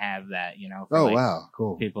 can have that. For, Oh like, wow,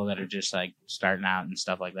 cool. people that are just like starting out and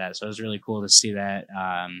stuff like that. So it was really cool to see that.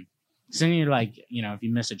 So then you're like, if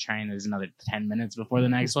you miss a train, there's another 10 minutes before the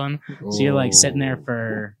next one. So you're like sitting there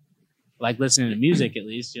for like listening to music at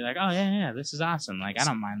least. You're like, oh yeah, this is awesome. Like I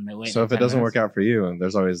don't mind waiting. So if it doesn't work out for you,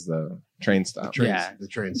 there's always the train stop. Yeah. The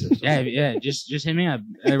train system. yeah, just hit me up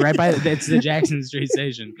right by it's the Jackson Street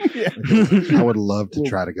station. I would love to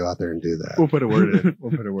try to go out there and do that. We'll put a word in.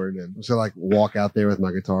 We'll put a word in. So like walk out there with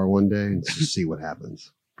my guitar one day and just see what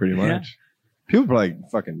happens. Pretty much. Yeah. People probably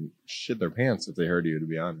fucking shit their pants if they heard you, to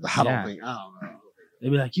be honest. I Yeah. don't know. They'd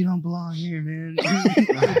be like, you don't belong here, man.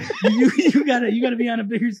 you gotta be on a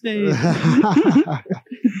bigger stage.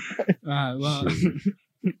 Well,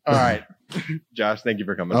 All right. Josh, thank you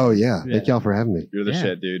for coming. Oh yeah. Yeah. Thank y'all for having me. You're the Yeah.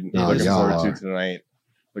 shit, dude. Oh, Looking y'all forward are. to tonight.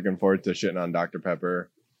 Looking forward to shitting on Dr. Pepper.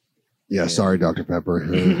 Yeah, sorry, Dr. Pepper.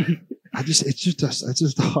 It's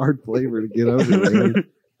just a hard flavor to get over, man.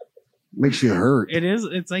 Makes you hurt.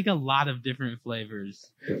 it's like a lot of different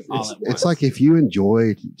flavors. all at once. It's like if you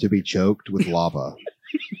enjoy to be choked with lava,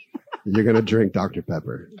 you're gonna drink Dr.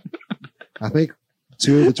 Pepper. I think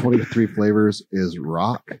 2 of the 23 flavors is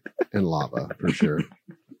rock and lava for sure.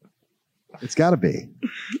 It's got to be.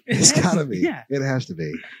 It's got to be. Yeah. It has to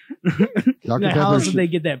be. Dr. How Pepper else would should they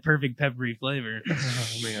get that perfect peppery flavor?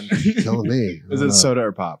 Oh, man. telling me. I Is don't it know. soda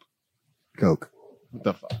or pop? Coke? What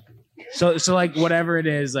the fuck? So like whatever it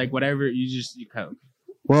is, like whatever you Coke.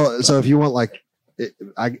 Well, so if you want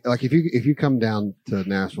if you come down to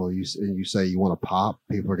Nashville, and you say you want a pop,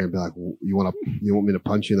 people are gonna be like, well, you want me to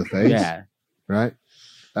punch you in the face? Yeah. Right.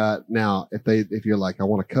 Now, if you're like, I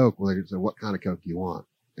want a Coke, well, they say, what kind of Coke do you want?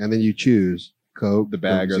 And then you choose Coke, The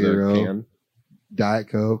bag Coke or Zero, the can. Diet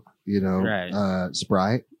Coke, Right.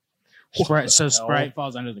 Sprite. Sprite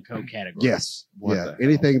falls under the Coke category. Yes. What yeah.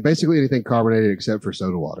 the hell? Basically anything carbonated except for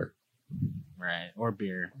soda water Right. Or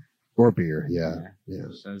beer. or beer. Yeah. Yeah.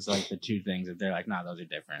 So it's like the two things that they're like, no, those are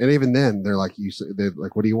different. And even then, they're like,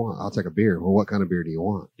 what do you want? I'll take a beer. Well, what kind of beer do you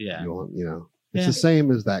want? Yeah. You want, it's Yeah. the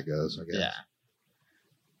same as that goes, I guess. Yeah.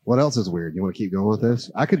 What else is weird? You want to keep going with this?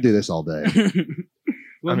 I could do this all day.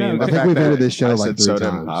 Well, I mean, no, I think we've ended this show I like said 3 soda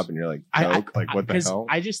times. and pop, and you're like, I- Coke? Like, what the 'cause hell?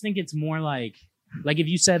 I just think it's more like if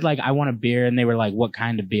you said like I want a beer and they were like, what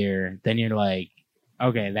kind of beer? Then you're like,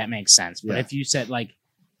 okay, that makes sense. But Yeah. if you said like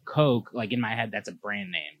Coke, like in my head, that's a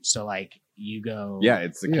brand name. So like you go, Yeah,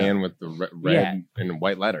 it's the Yeah. can with the red Yeah. and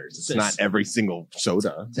white letters. It's So not every single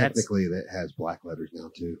soda. Technically, that has black letters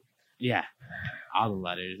now too. yeah, all the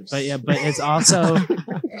letters. But yeah, but it's also,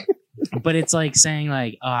 but it's like saying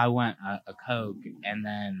like, oh, I want a Coke, and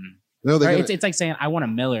then No, or they it's like saying I want a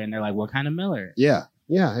Miller, and they're like, what kind of Miller? yeah,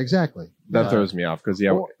 exactly. That Uh, throws me off because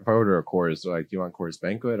Well- if I order a Coors, they're like, do you want Coors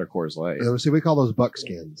Banquet or Coors Light? See, we call those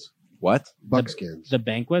buckskins. What? Buckskins. The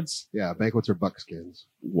banquets. Yeah, banquets are buckskins.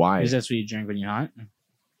 Why? Is this what you drink when you hunt,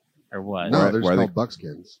 or what? No, Why- they're why just they- called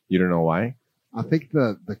buckskins. You don't know why? I think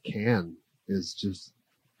the can is just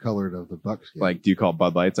colored of the buckskin. Like, do you call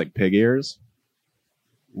Bud Lights like pig ears?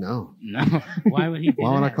 no, No. Why would he? Do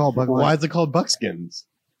why would I that? call Bud Light? Why is it called Buckskins?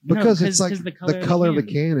 No, Because it's like the the color of the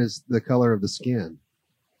can is the color of the skin.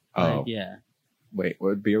 Oh, Like, yeah. wait,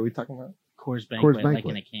 what beer are we talking about? Coors Banquet, like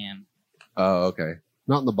Banquet. in a can. Oh, okay.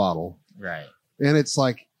 Not in the bottle. Right. And it's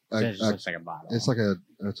like So it just looks like a bottle. it's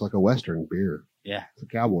like a Western beer. Yeah. It's a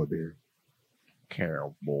cowboy beer.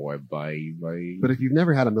 Cowboy baby. But if you've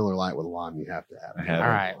never had a Miller Lite with lime, you have to have I it. haven't.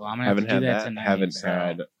 All right. Well, I'm gonna Haven't have to do had that that. tonight. Haven't so-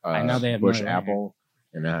 had. I know they have Bush Miller Lite. Apple,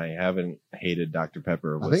 and I haven't hated Dr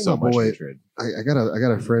Pepper I with think so my much boy- hatred. I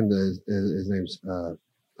got a friend. His name's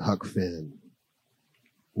Huck Finn.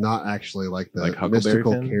 Not actually like the Like Huckleberry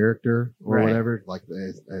mystical Finn? character or Right. whatever. Like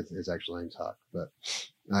his actual name's Huck, but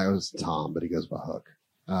it was Tom, but he goes by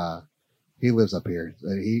Huck. He lives up here.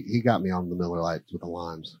 He got me on the Miller Lights with the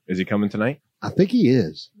limes. Is he coming tonight? I think he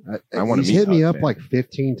is. I wanna He's meet hit me Huck up Finn. like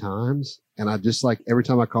 15 times, and I just like every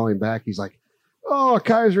time I call him back, he's like, "Oh,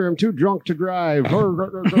 Kaiser, I'm too drunk to drive."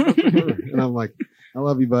 And I'm like, "I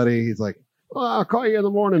love you, buddy." He's like, "Oh, I'll call you in the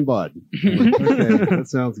morning, bud." I'm like, okay, that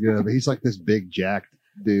sounds good. But he's like this big jacked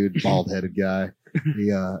dude, bald headed guy.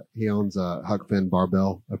 He owns Huck Finn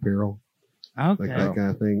Barbell Apparel, Okay. like that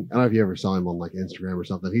kind of thing. I don't know if you ever saw him on like Instagram or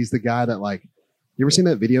something. He's the guy that like, you ever seen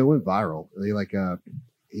that video? It went viral. He like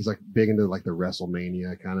he's like big into like the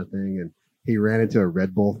WrestleMania kind of thing, and he ran into a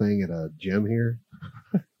Red Bull thing at a gym here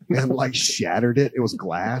and like shattered it. It was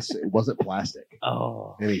glass. It wasn't plastic,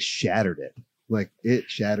 Oh. and he shattered it. Like it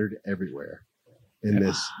shattered everywhere in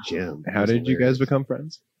this gym. It How was did you guys hilarious. become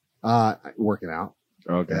friends? Working out?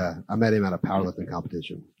 Okay. Yeah, I met him at a powerlifting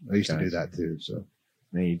competition. I used to do Gotcha. that too. So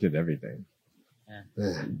Man, you did everything.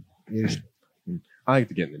 eh, you just I like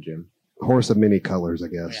to get in the gym. horse of many colors, I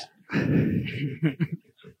guess.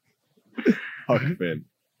 Huck Finn.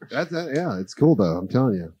 Yeah, it's cool though. I'm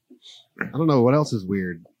telling you. I don't know what else is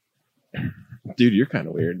weird. Dude, you're kind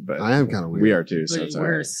of weird, but I am kind of weird. we are too. So Like, it's all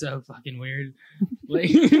we're right. so fucking weird. Like,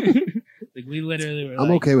 like we literally were. I'm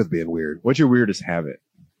like, okay with being weird. What's your weirdest habit?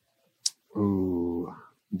 Ooh,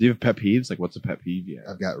 Do you have pet peeves? Like, what's a pet peeve you have?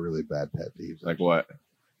 I've got really bad pet peeves. Like what?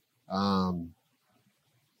 I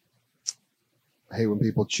hate when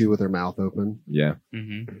people chew with their mouth open. Yeah.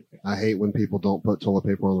 Mhm. I hate when people don't put toilet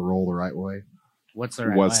paper on the roll the right way. What's the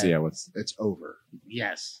right What's way? yeah? What's It's over.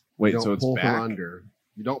 Yes. wait? You don't So it's pull back. from under.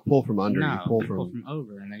 You don't pull from under. No, you pull you from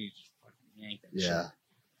over, and then you just fucking yank that yeah. shit.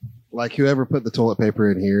 Like whoever put the toilet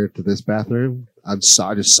paper in here to this bathroom, I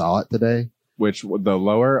just saw it today Which the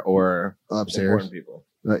lower or upstairs. important people?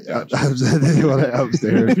 Upstairs.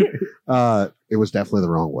 It was definitely the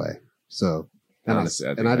wrong way. So, and Honestly,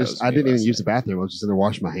 I I, think and I that just was I me didn't even last use the bathroom. I was just in there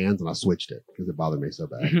washing my hands, and I switched it because it bothered me so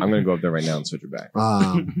bad. I'm gonna go up there right now and switch it back.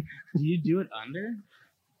 Do you do it under?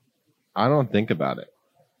 I don't think about it.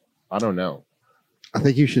 I don't know. I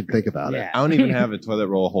think you should think about it. Yeah. I don't even have a toilet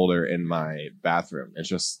roll holder in my bathroom. It's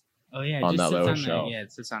just Oh yeah, it On just that sits lower on shelf. The, yeah,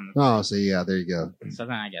 it sits on the. Oh, so yeah, there you go. So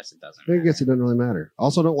then I guess it doesn't. I matter. guess it doesn't really matter.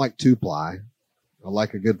 Also, don't like 2-ply. I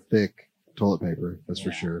like a good thick toilet paper. That's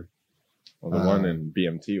for Yeah. sure. well, the one in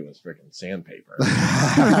BMT was freaking sandpaper.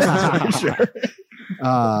 Sure.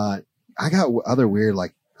 I got other weird,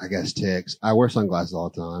 like, I guess ticks. I wear sunglasses all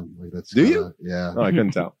the time. Like that's Do you? Yeah. Oh, I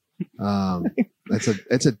couldn't tell.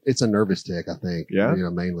 It's a nervous tick, I think. Yeah?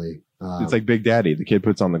 Mainly. It's like Big Daddy. The kid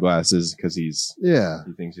puts on the glasses because he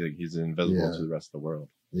thinks he's invisible to the rest of the world.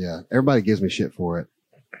 Yeah. Everybody gives me shit for it.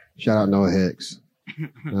 Shout out Noah Hicks.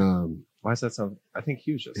 Why is that so? I think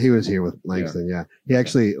he was just. He was here with Langston. Yeah. He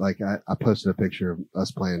actually, like, I posted a picture of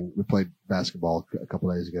us playing. We played basketball a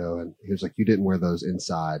couple days ago, and he was like, "You didn't wear those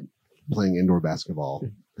inside playing indoor basketball."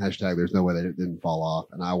 Hashtag there's no way that it didn't fall off.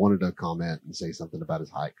 And I wanted to comment and say something about his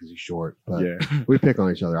height because he's short, but we pick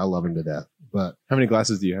on each other. I love him to death. But how many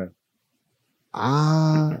glasses do you have?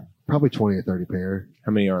 Probably 20 or 30 pair.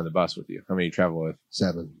 How many are on the bus with you? How many you travel with?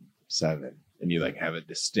 7. And you like have it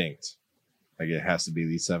distinct. Like it has to be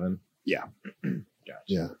these 7? Yeah. Gotcha.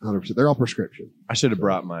 Yeah, 100%. They're all prescription. I should have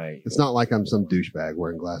brought my. It's not like I'm some douchebag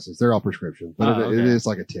wearing glasses. They're all prescription. But it is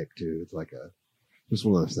like a tick too. It's like just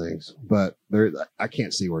one of those things. But I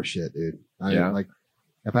can't see worth shit, dude. Like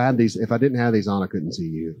if I didn't have these on, I couldn't see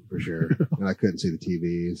you for sure. And I couldn't see the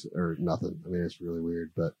TVs or nothing. I mean, it's really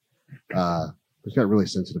weird, but it's got really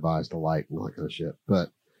sensitive eyes to light and all that kind of shit. But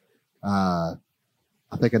I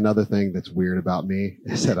think another thing that's weird about me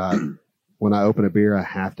is that when I open a beer, I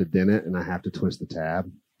have to dent it and I have to twist the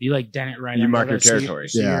tab. You like dent it right. You under mark your so territory.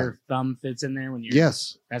 So your thumb fits in there when you're.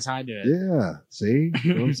 Yes. That's how I do it. Yeah. See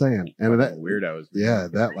what I'm saying? And that weirdos. Yeah,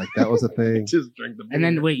 that was a thing. Just drink the beer. And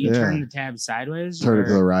then wait, you turn the tab sideways. Turn it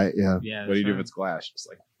to the right. Yeah. Yeah. What do you do if it's glass? Just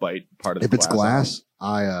like bite part of the glass. If it's glass,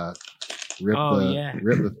 I rip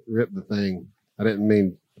the thing. I didn't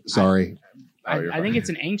mean. Sorry. I think it's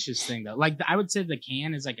an anxious thing though. Like I would say the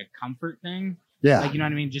can is like a comfort thing. Yeah. Like, you know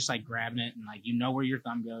what I mean? Just like grabbing it and like, you know where your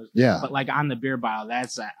thumb goes. Yeah. But like on the beer bottle,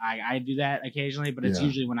 that's, I do that occasionally, but it's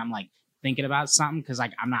usually when I'm like thinking about something. Cause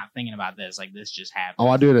like, I'm not thinking about this. Like this just happened. Oh,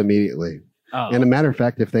 I do it immediately. Oh. And a matter of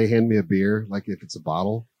fact, if they hand me a beer, like if it's a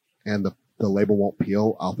bottle and the label won't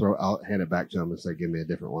peel, I'll hand it back to them and say, give me a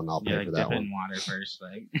different one. I'll pay like for that dip it one. in water first.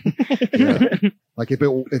 Like, like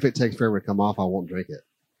if it takes forever to come off, I won't drink it.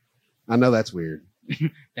 I know that's weird.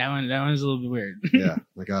 that one's a little bit weird. Yeah.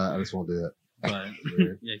 Like I just won't do it. But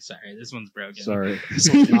yeah, sorry, this one's broken. Sorry, this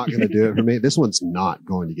one's not going to do it for me. This one's not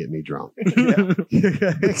going to get me drunk.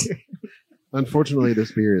 Unfortunately,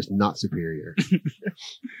 this beer is not superior.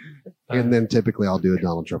 And then typically I'll do a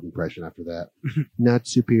Donald Trump impression after that. Not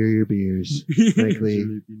superior beers.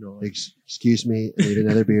 Frankly, excuse me. I need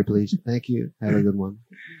another beer, please. Thank you. Have a good one.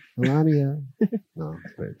 Melania. No,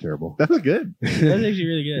 it's very terrible. That was good. That's actually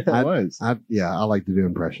really good. That was. I like to do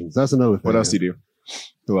impressions. That's another thing. What else do you do?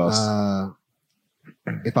 Who else?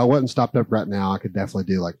 If I wasn't stopped up right now, I could definitely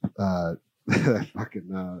do like that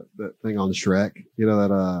thing on Shrek. You know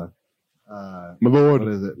that My lord.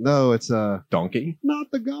 what is it? No, it's Donkey. not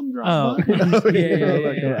the gumdrop. Oh. bud.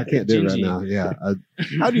 Yeah. I can't do it right Gingy. now. Yeah.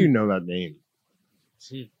 How do you know that name?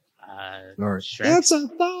 Or Shrek. it's a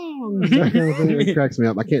thong. That kind of thing. It cracks me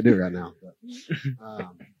up. I can't do it right now. But, I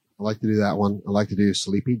like to do that one. I like to do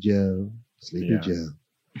Sleepy Joe. Sleepy Joe.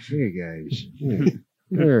 Here, guys.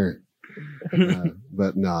 Here.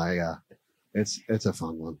 But no, yeah, it's a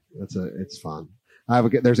fun one. It's fun.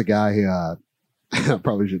 There's a guy who, I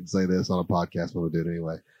probably shouldn't say this on a podcast, but I'll do it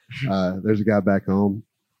anyway. There's a guy back home.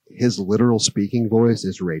 His literal speaking voice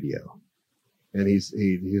is radio, and he's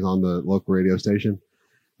on the local radio station.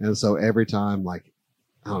 And so every time, like,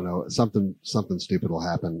 I don't know, something stupid will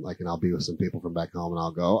happen, like, and I'll be with some people from back home, and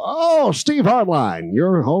I'll go, "Oh, Steve Hardline,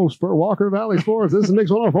 your host for Walker Valley Sports. This is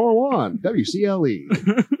Mix 104.1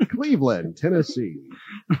 WCLE, Cleveland, Tennessee,"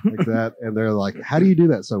 like that. And they're like, "How do you do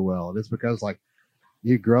that so well?" And it's because, like,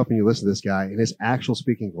 you grow up and you listen to this guy, and his actual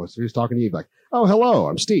speaking voice. So he's talking to you like, "Oh, hello,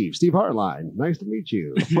 I'm Steve Hardline. Nice to meet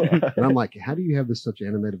you." And I'm like, "How do you have this such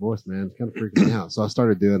animated voice, man? It's kind of freaking me out." So I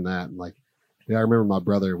started doing that, and like. Yeah, I remember my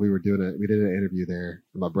brother, we did an interview there.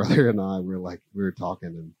 And my brother and I we were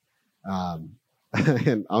talking and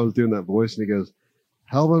and I was doing that voice and he goes,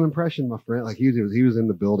 "Hell of an impression, my friend." Like he was in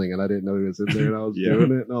the building and I didn't know he was in there and I was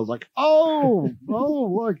doing it and I was like, oh,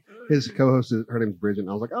 look. His co-host, her name's Bridget.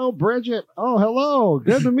 And I was like, "Oh, Bridget. Oh, hello.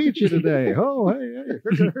 Good to meet you today. Oh, hey.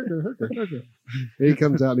 And he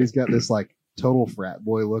comes out and he's got this like total frat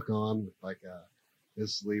boy look on, like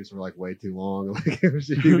his sleeves were like way too long. Like he was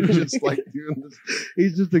just like doing this.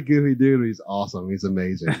 He's just a goofy dude. He's awesome. He's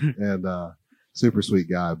amazing and super sweet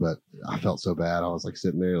guy. But I felt so bad. I was like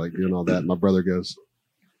sitting there like doing all that. And my brother he's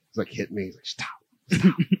like hitting me. He's like, "Stop."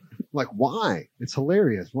 I'm like, "Why? It's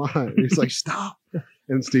hilarious. Why?" And he's like, "Stop."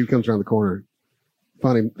 And Steve comes around the corner.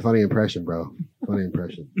 Funny impression, bro. Funny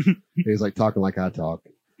impression. He's like talking like I talk.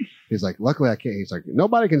 He's like, luckily I can't. He's like,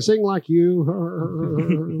 nobody can sing like you.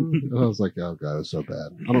 And I was like, oh God, it's so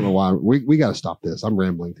bad. I don't know why. We got to stop this. I'm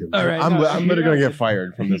rambling too much. All right. I'm No, literally you're gonna not. get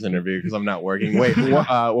fired from this interview because I'm not working. Wait,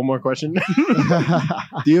 one more question. Do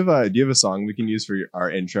you have a song we can use for our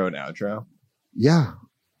intro and outro? Yeah.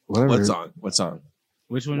 Whatever. What song?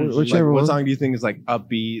 Which one? Wh- would you- whichever Like, what one. song do you think is like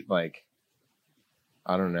upbeat? Like,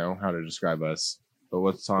 I don't know how to describe us, but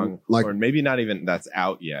what song? Like- or maybe not even that's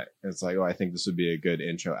out yet. It's like, oh, I think this would be a good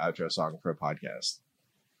intro outro song for a podcast.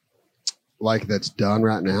 Like that's done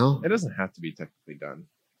right now. It doesn't have to be technically done.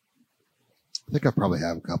 I think I probably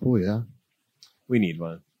have a couple. Yeah. We need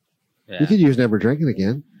one. You Yeah, could use Never Drinking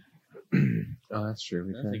Again. Oh, that's true.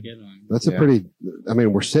 We that's a can. good one. That's a Yeah. pretty, I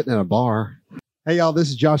mean, we're sitting at a bar. Hey, y'all, this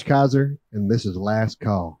is Josh Kaiser, and this is Last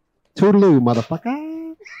Call. Toodaloo,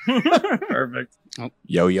 motherfucker. Perfect. Oh.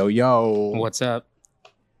 Yo, yo, yo. What's up?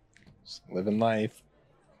 Just living life.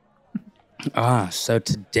 So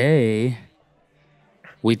today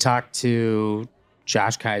we talked to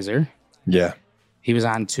Josh Kaiser. Yeah. He was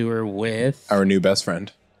on tour with. Our new best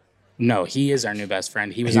friend. No, he is our new best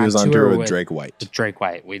friend. He was, He was on tour with with Drake White. Drake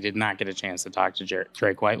White. We did not get a chance to talk to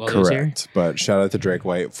Drake White while he was here. Correct. But shout out to Drake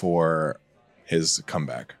White for his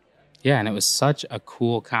comeback. Yeah, and it was such a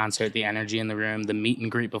cool concert. The energy in the room, the meet and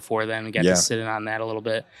greet before then. We got Yeah. to sit in on that a little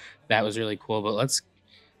bit. That was really cool. But let's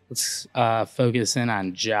focus in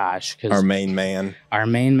on Josh Our because main man. our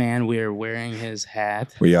main man. We are wearing his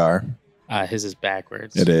hat. We are. His is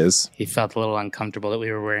backwards. It is. He felt a little uncomfortable that we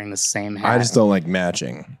were wearing the same hat. I just don't like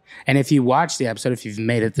matching. And if you watch the episode, if you've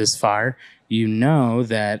made it this far, you know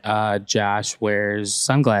that Josh wears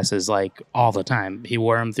sunglasses like all the time. He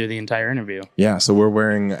wore them through the entire interview Yeah, so we're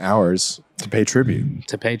wearing ours to pay tribute.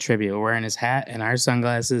 to pay tribute. We're wearing his hat and our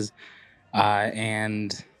sunglasses.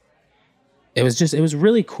 And it was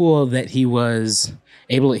really cool that he was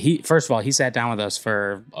able to, first of all, he sat down with us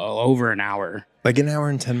for over an hour. Like an hour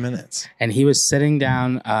and 10 minutes. And he was sitting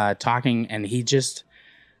down talking, and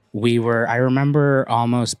I remember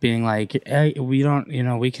almost being like, hey,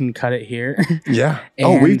 we can cut it here. Yeah.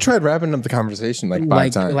 And- we've tried wrapping up the conversation like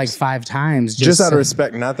five times. Like 5 times. just out of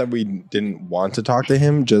respect, not that we didn't want to talk to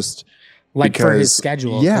him, just like for his because-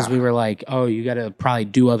 schedule. yeah. Because we were like, oh, you got to probably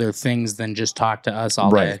do other things than just talk to us all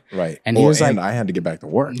day. right. And he was like- I had to get back to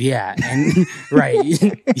work. Yeah. And right.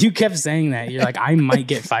 You kept saying that. You're like, I might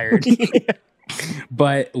get fired.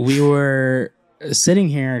 But we were sitting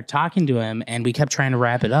here talking to him, and we kept trying to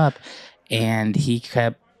wrap it up. And he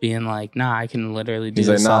kept being like, nah, I can literally do He's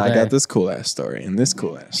this like, all nah, I day. got this cool ass story and this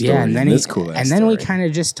cool ass story Yeah, and then this cool ass and then we story. kind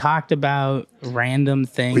of just talked about random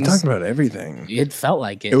things. We talked about everything. It felt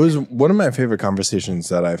like it. It was one of my favorite conversations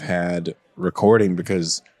that I've had recording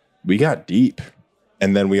because we got deep,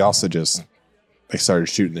 and then we also just like started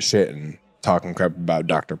shooting the shit and talking crap about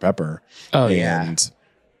Dr. Pepper. Oh yeah. And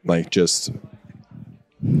like just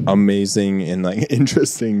amazing and like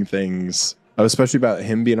interesting things, especially about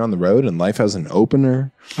him being on the road and life as an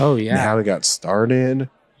opener Oh and yeah. how he got started.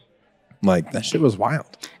 Like that shit was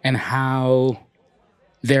wild. And how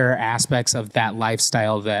there are aspects of that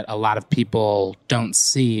lifestyle that a lot of people don't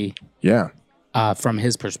see Yeah. from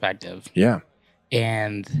his perspective. Yeah.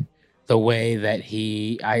 And the way that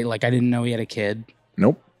I didn't know he had a kid,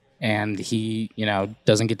 Nope. and he,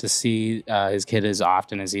 doesn't get to see his kid as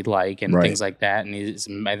often as he'd like, and Right. things like that.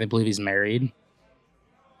 And I believe he's married,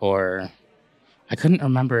 or I couldn't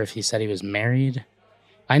remember if he said he was married.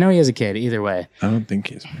 I know he has a kid. Either way, I don't think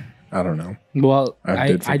he's, I don't know. well,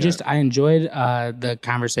 I did I enjoyed the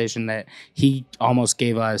conversation that he almost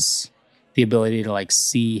gave us the ability to like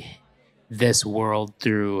see this world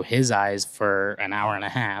through his eyes for an hour and a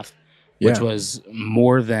half, which Yeah. was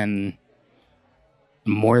more than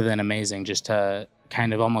amazing, just to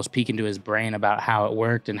kind of almost peek into his brain about how it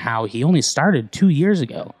worked and how he only started 2 years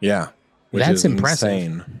ago. Yeah. Which That's is impressive.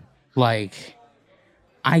 insane. Like,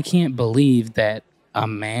 I can't believe that a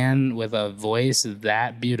man with a voice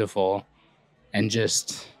that beautiful and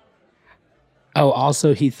just... Oh,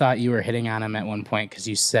 also, he thought you were hitting on him at one point because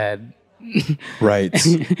you said... Right.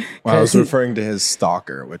 Well, I was referring to his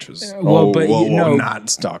stalker, which was not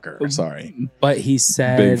stalker. Sorry, But he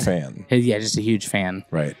said... big fan. Yeah, just a huge fan.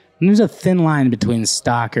 Right. And there's a thin line between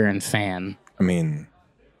stalker and fan. I mean,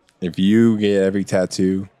 if you get every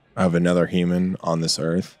tattoo of another human on this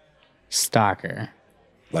earth, Stalker.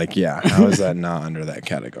 like, yeah, how is that not under that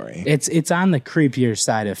category? It's on the creepier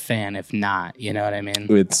side of fan, if not. You know what I mean?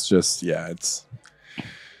 It's just, yeah, it's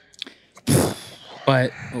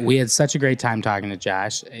But we had such a great time talking to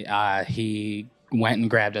Josh. He went and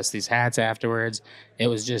grabbed us these hats afterwards. It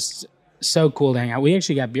was just so cool to hang out. We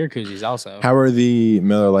actually got beer koozies also. how are the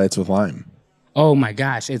Miller Lights with lime? Oh my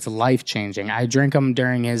gosh, it's life changing. I drank them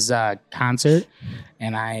during his concert,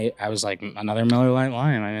 and I was like, another Miller Lite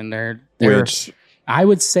Lime. I mean, they're Which I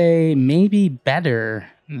would say maybe better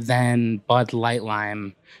than Bud Light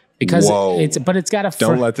Lime because Whoa. it's got a.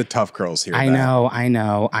 don't let the tough girls hear I that.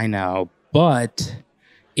 know, but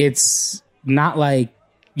it's not like,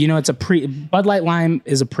 you know, it's a Bud Light Lime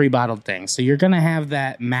is a pre-bottled thing, so you're gonna have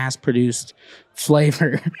that mass-produced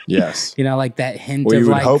flavor. Yes. You know, like that hint Well, of you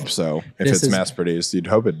would like, hope so. If this it's is- mass produced, you'd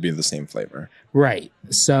hope it'd be the same flavor. right.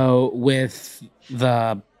 So with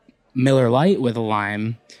the Miller Lite with a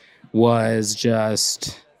lime was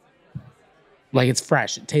just like, it's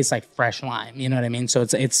fresh. It tastes like fresh lime. You know what I mean? So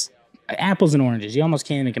it's apples and oranges. You almost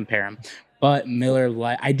can't even compare them. But Miller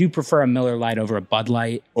Lite, I do prefer a Miller Lite over a Bud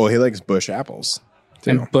Light. Well, he likes bush apples too.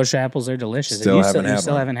 And Bush apples are delicious. Still you haven't you had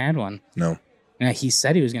still one. haven't had one. No. Yeah, he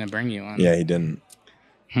said he was going to bring you one. Yeah, he didn't.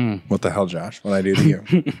 Hmm. What the hell, Josh? What'd I do to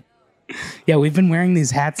you? Yeah, we've been wearing these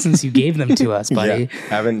hats since you gave them to us, buddy. Yeah.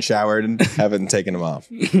 Haven't showered and haven't taken them off.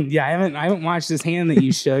 Yeah, I haven't watched this hand that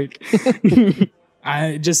you shook.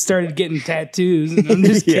 I just started getting tattoos. I'm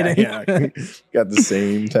just kidding. Yeah. Got the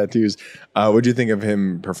same tattoos. What'd you think of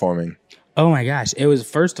him performing? Oh my gosh. It was,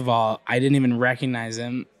 first of all, I didn't even recognize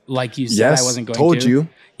him. Like you said, Yes, I wasn't going told to. you.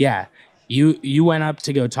 Yeah. You went up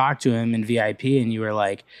to go talk to him in VIP and you were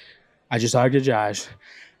like, I just talked to Josh.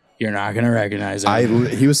 You're not going to recognize him.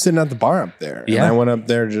 He was sitting at the bar up there, and Yeah. I went up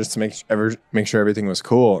there just to make sure everything was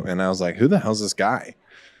cool. And I was like, "Who the hell's this guy?"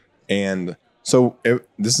 And so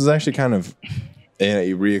this is actually kind of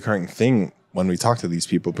a reoccurring thing when we talk to these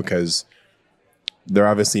people, because they're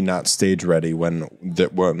obviously not stage ready when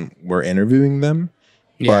we're interviewing them,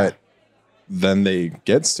 Yeah. but then they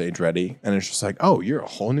get stage ready, and it's just like, "Oh, you're a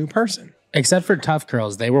whole new person." Except for Tough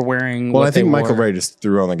Curls. They were wearing. Well, what I think they Michael wore. Ray just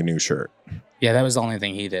threw on like a new shirt. Yeah, that was the only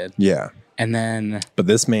thing he did. Yeah, And then, but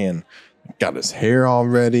this man got his hair all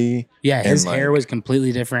ready. yeah, his And, hair like- was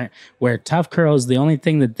completely different. Where Tough Curls, the only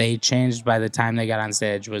thing that they changed by the time they got on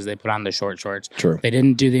stage was they put on the short shorts. True. They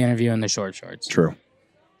didn't do the interview in the short shorts. True.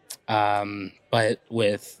 But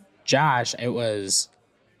with Josh, it was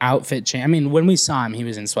outfit change. I mean, when we saw him, he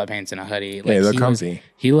was in sweatpants and a hoodie. Yeah, he looked was- comfy.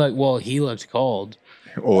 He looked cold.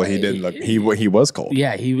 Well, he did look. He was cold.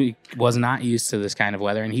 Yeah, he was not used to this kind of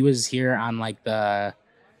weather, and he was here on like the.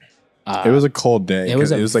 It was a cold day. It was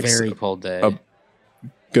 'cause a it was like very cold day. a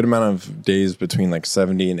good amount of days between like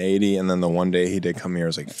 70 and 80, and then the one day he did come here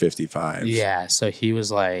was like 55. Yeah, so he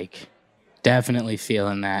was like definitely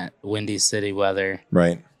feeling that Windy City weather,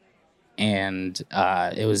 Right. and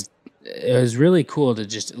it was really cool to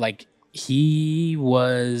just like, he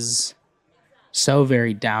was so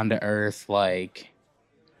very down to earth, like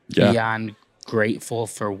Yeah. beyond grateful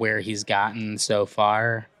for where he's gotten so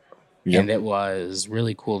far. Yep. And it was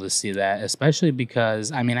really cool to see that, especially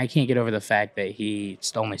because, I mean, I can't get over the fact that he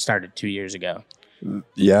only started 2 years ago.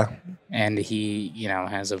 Yeah. And he, you know,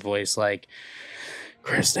 has a voice like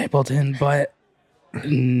Chris Stapleton, but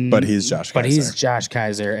he's Josh But he's Kaiser. Josh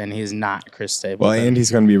Kaiser, and he's not Chris Stapleton. Well, and he's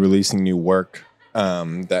going to be releasing new work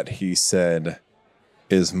that he said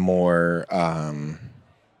is more.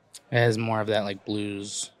 It has more of that like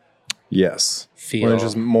blues Yes. feel. Or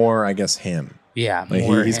just more, I guess, him. Yeah, Like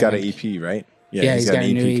more he's got him. an EP, right? Yeah, he's got a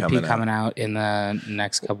an new EP out. coming out in the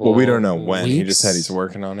next couple. Well, we don't know when. He just said weeks. he's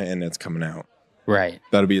working on it and it's coming out. right.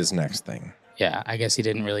 That'll be his next thing. Yeah, I guess he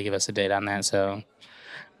didn't really give us a date on that. So,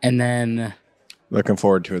 and then Looking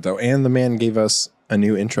forward to it though. And the man gave us a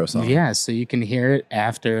new intro song. yeah, so you can hear it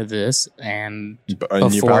after this, and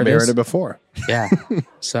And you Before probably this? heard it before. yeah.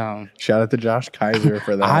 So Shout out to Josh Kaiser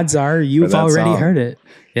for that. odds are you've that already song. heard it.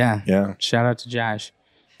 Yeah. Yeah. Shout out to Josh.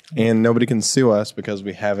 And nobody can sue us because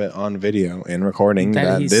we have it on video and recording That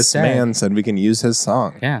that he this said. man said we can use his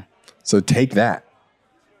song. Yeah. So take that.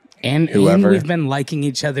 And Whoever. we've been liking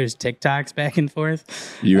each other's TikToks back and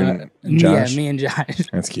forth. You and Josh. Yeah, me and Josh.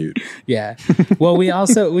 That's cute. Yeah. Well, we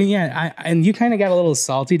and you kind of got a little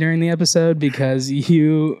salty during the episode because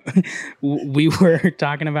we were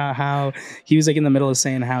talking about how he was like in the middle of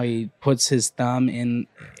saying how he puts his thumb in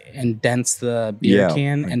and dents the beer Yeah.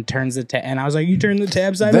 can and turns the tab. And I was like, you turn the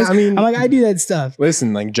tab sideways? I mean- I'm like, I do that stuff.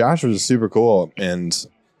 Listen, like Josh was super cool, and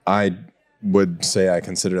I would say I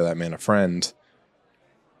consider that man a friend.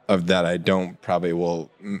 Of that, I don't probably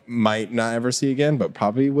might not ever see again, but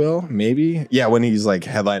probably will, maybe. Yeah, when he's like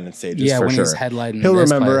headlining stages, Yeah, for when sure. he's headlining He'll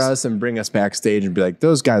this remember place. us and bring us backstage and be like,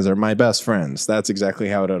 "Those guys are my best friends." That's exactly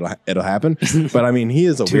how it'll happen. But I mean, he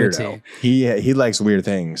is a To a weirdo. He likes weird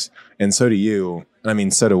things, and so do you. I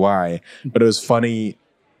mean, so do I. But it was funny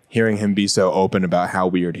hearing him be so open about how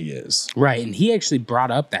weird he is. Right. And he actually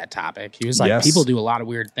brought up that topic. He was like, Yes. people do a lot of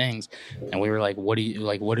weird things. And we were like, what do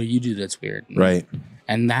you do that's weird? Right.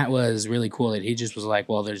 And that was really cool that he just was like,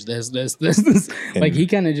 well, there's this. Like he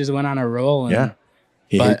kind of just went on a roll. And, Yeah.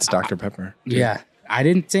 He but hates Dr. Pepper. Yeah. I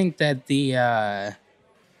didn't think that the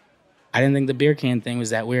beer can thing was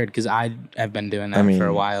that weird because I have been doing that I mean, for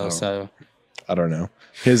a while. oh. So I don't know.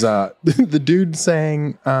 His the dude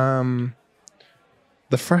sang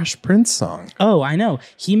the Fresh Prince song. oh, I know.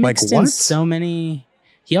 He mixed in what? so many.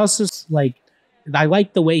 He also like I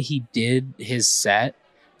like the way he did his set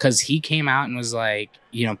because he came out and was like,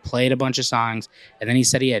 played a bunch of songs, and then he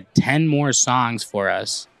said he had 10 more songs for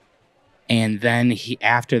us. And then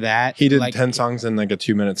after that, He did like, 10 songs in like a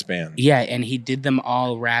 2-minute span. Yeah, and he did them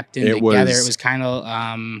all wrapped in It together. was- It was kind of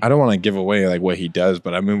I don't want to give away like what he does,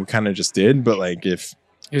 but I mean we kind of just did. But like if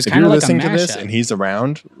it was you're kind of like a listening to this mashup. and he's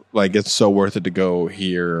around, like it's so worth it to go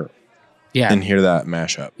hear Yeah, and hear that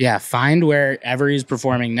mashup. yeah. Find wherever he's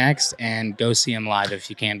performing next and go see him live if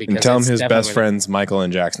you can. Because And tell him it's his definitely best worth it. friends Michael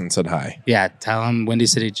and Jackson said hi. Yeah, tell him Windy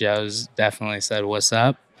City Joe's definitely said what's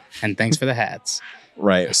up, and thanks for the hats.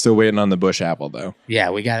 Right. Still waiting on the bush apple though. Yeah,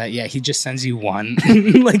 we got it. Yeah, he just sends you one.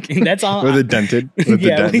 Like that's all. With it dented. With the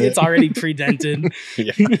yeah, dent in it's it. already pre-dented.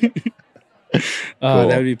 Yeah. Oh, Cool.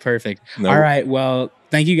 that would be perfect. No. All right. Well,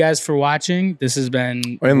 thank you guys for watching. This has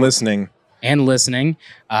been And listening. and listening.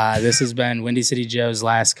 This has been Windy City Joe's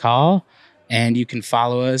Last Call. And you can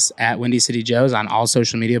follow us at Windy City Joe's on all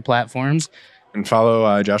social media platforms. And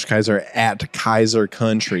follow Josh Kaiser at Kaiser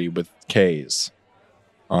Country with K's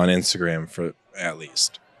on Instagram for at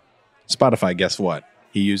least. Spotify, guess what?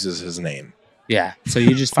 He uses his name. Yeah. So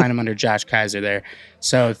you just find him under Josh Kaiser there.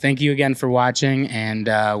 So thank you again for watching, and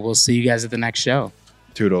we'll see you guys at the next show.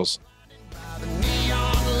 Toodles.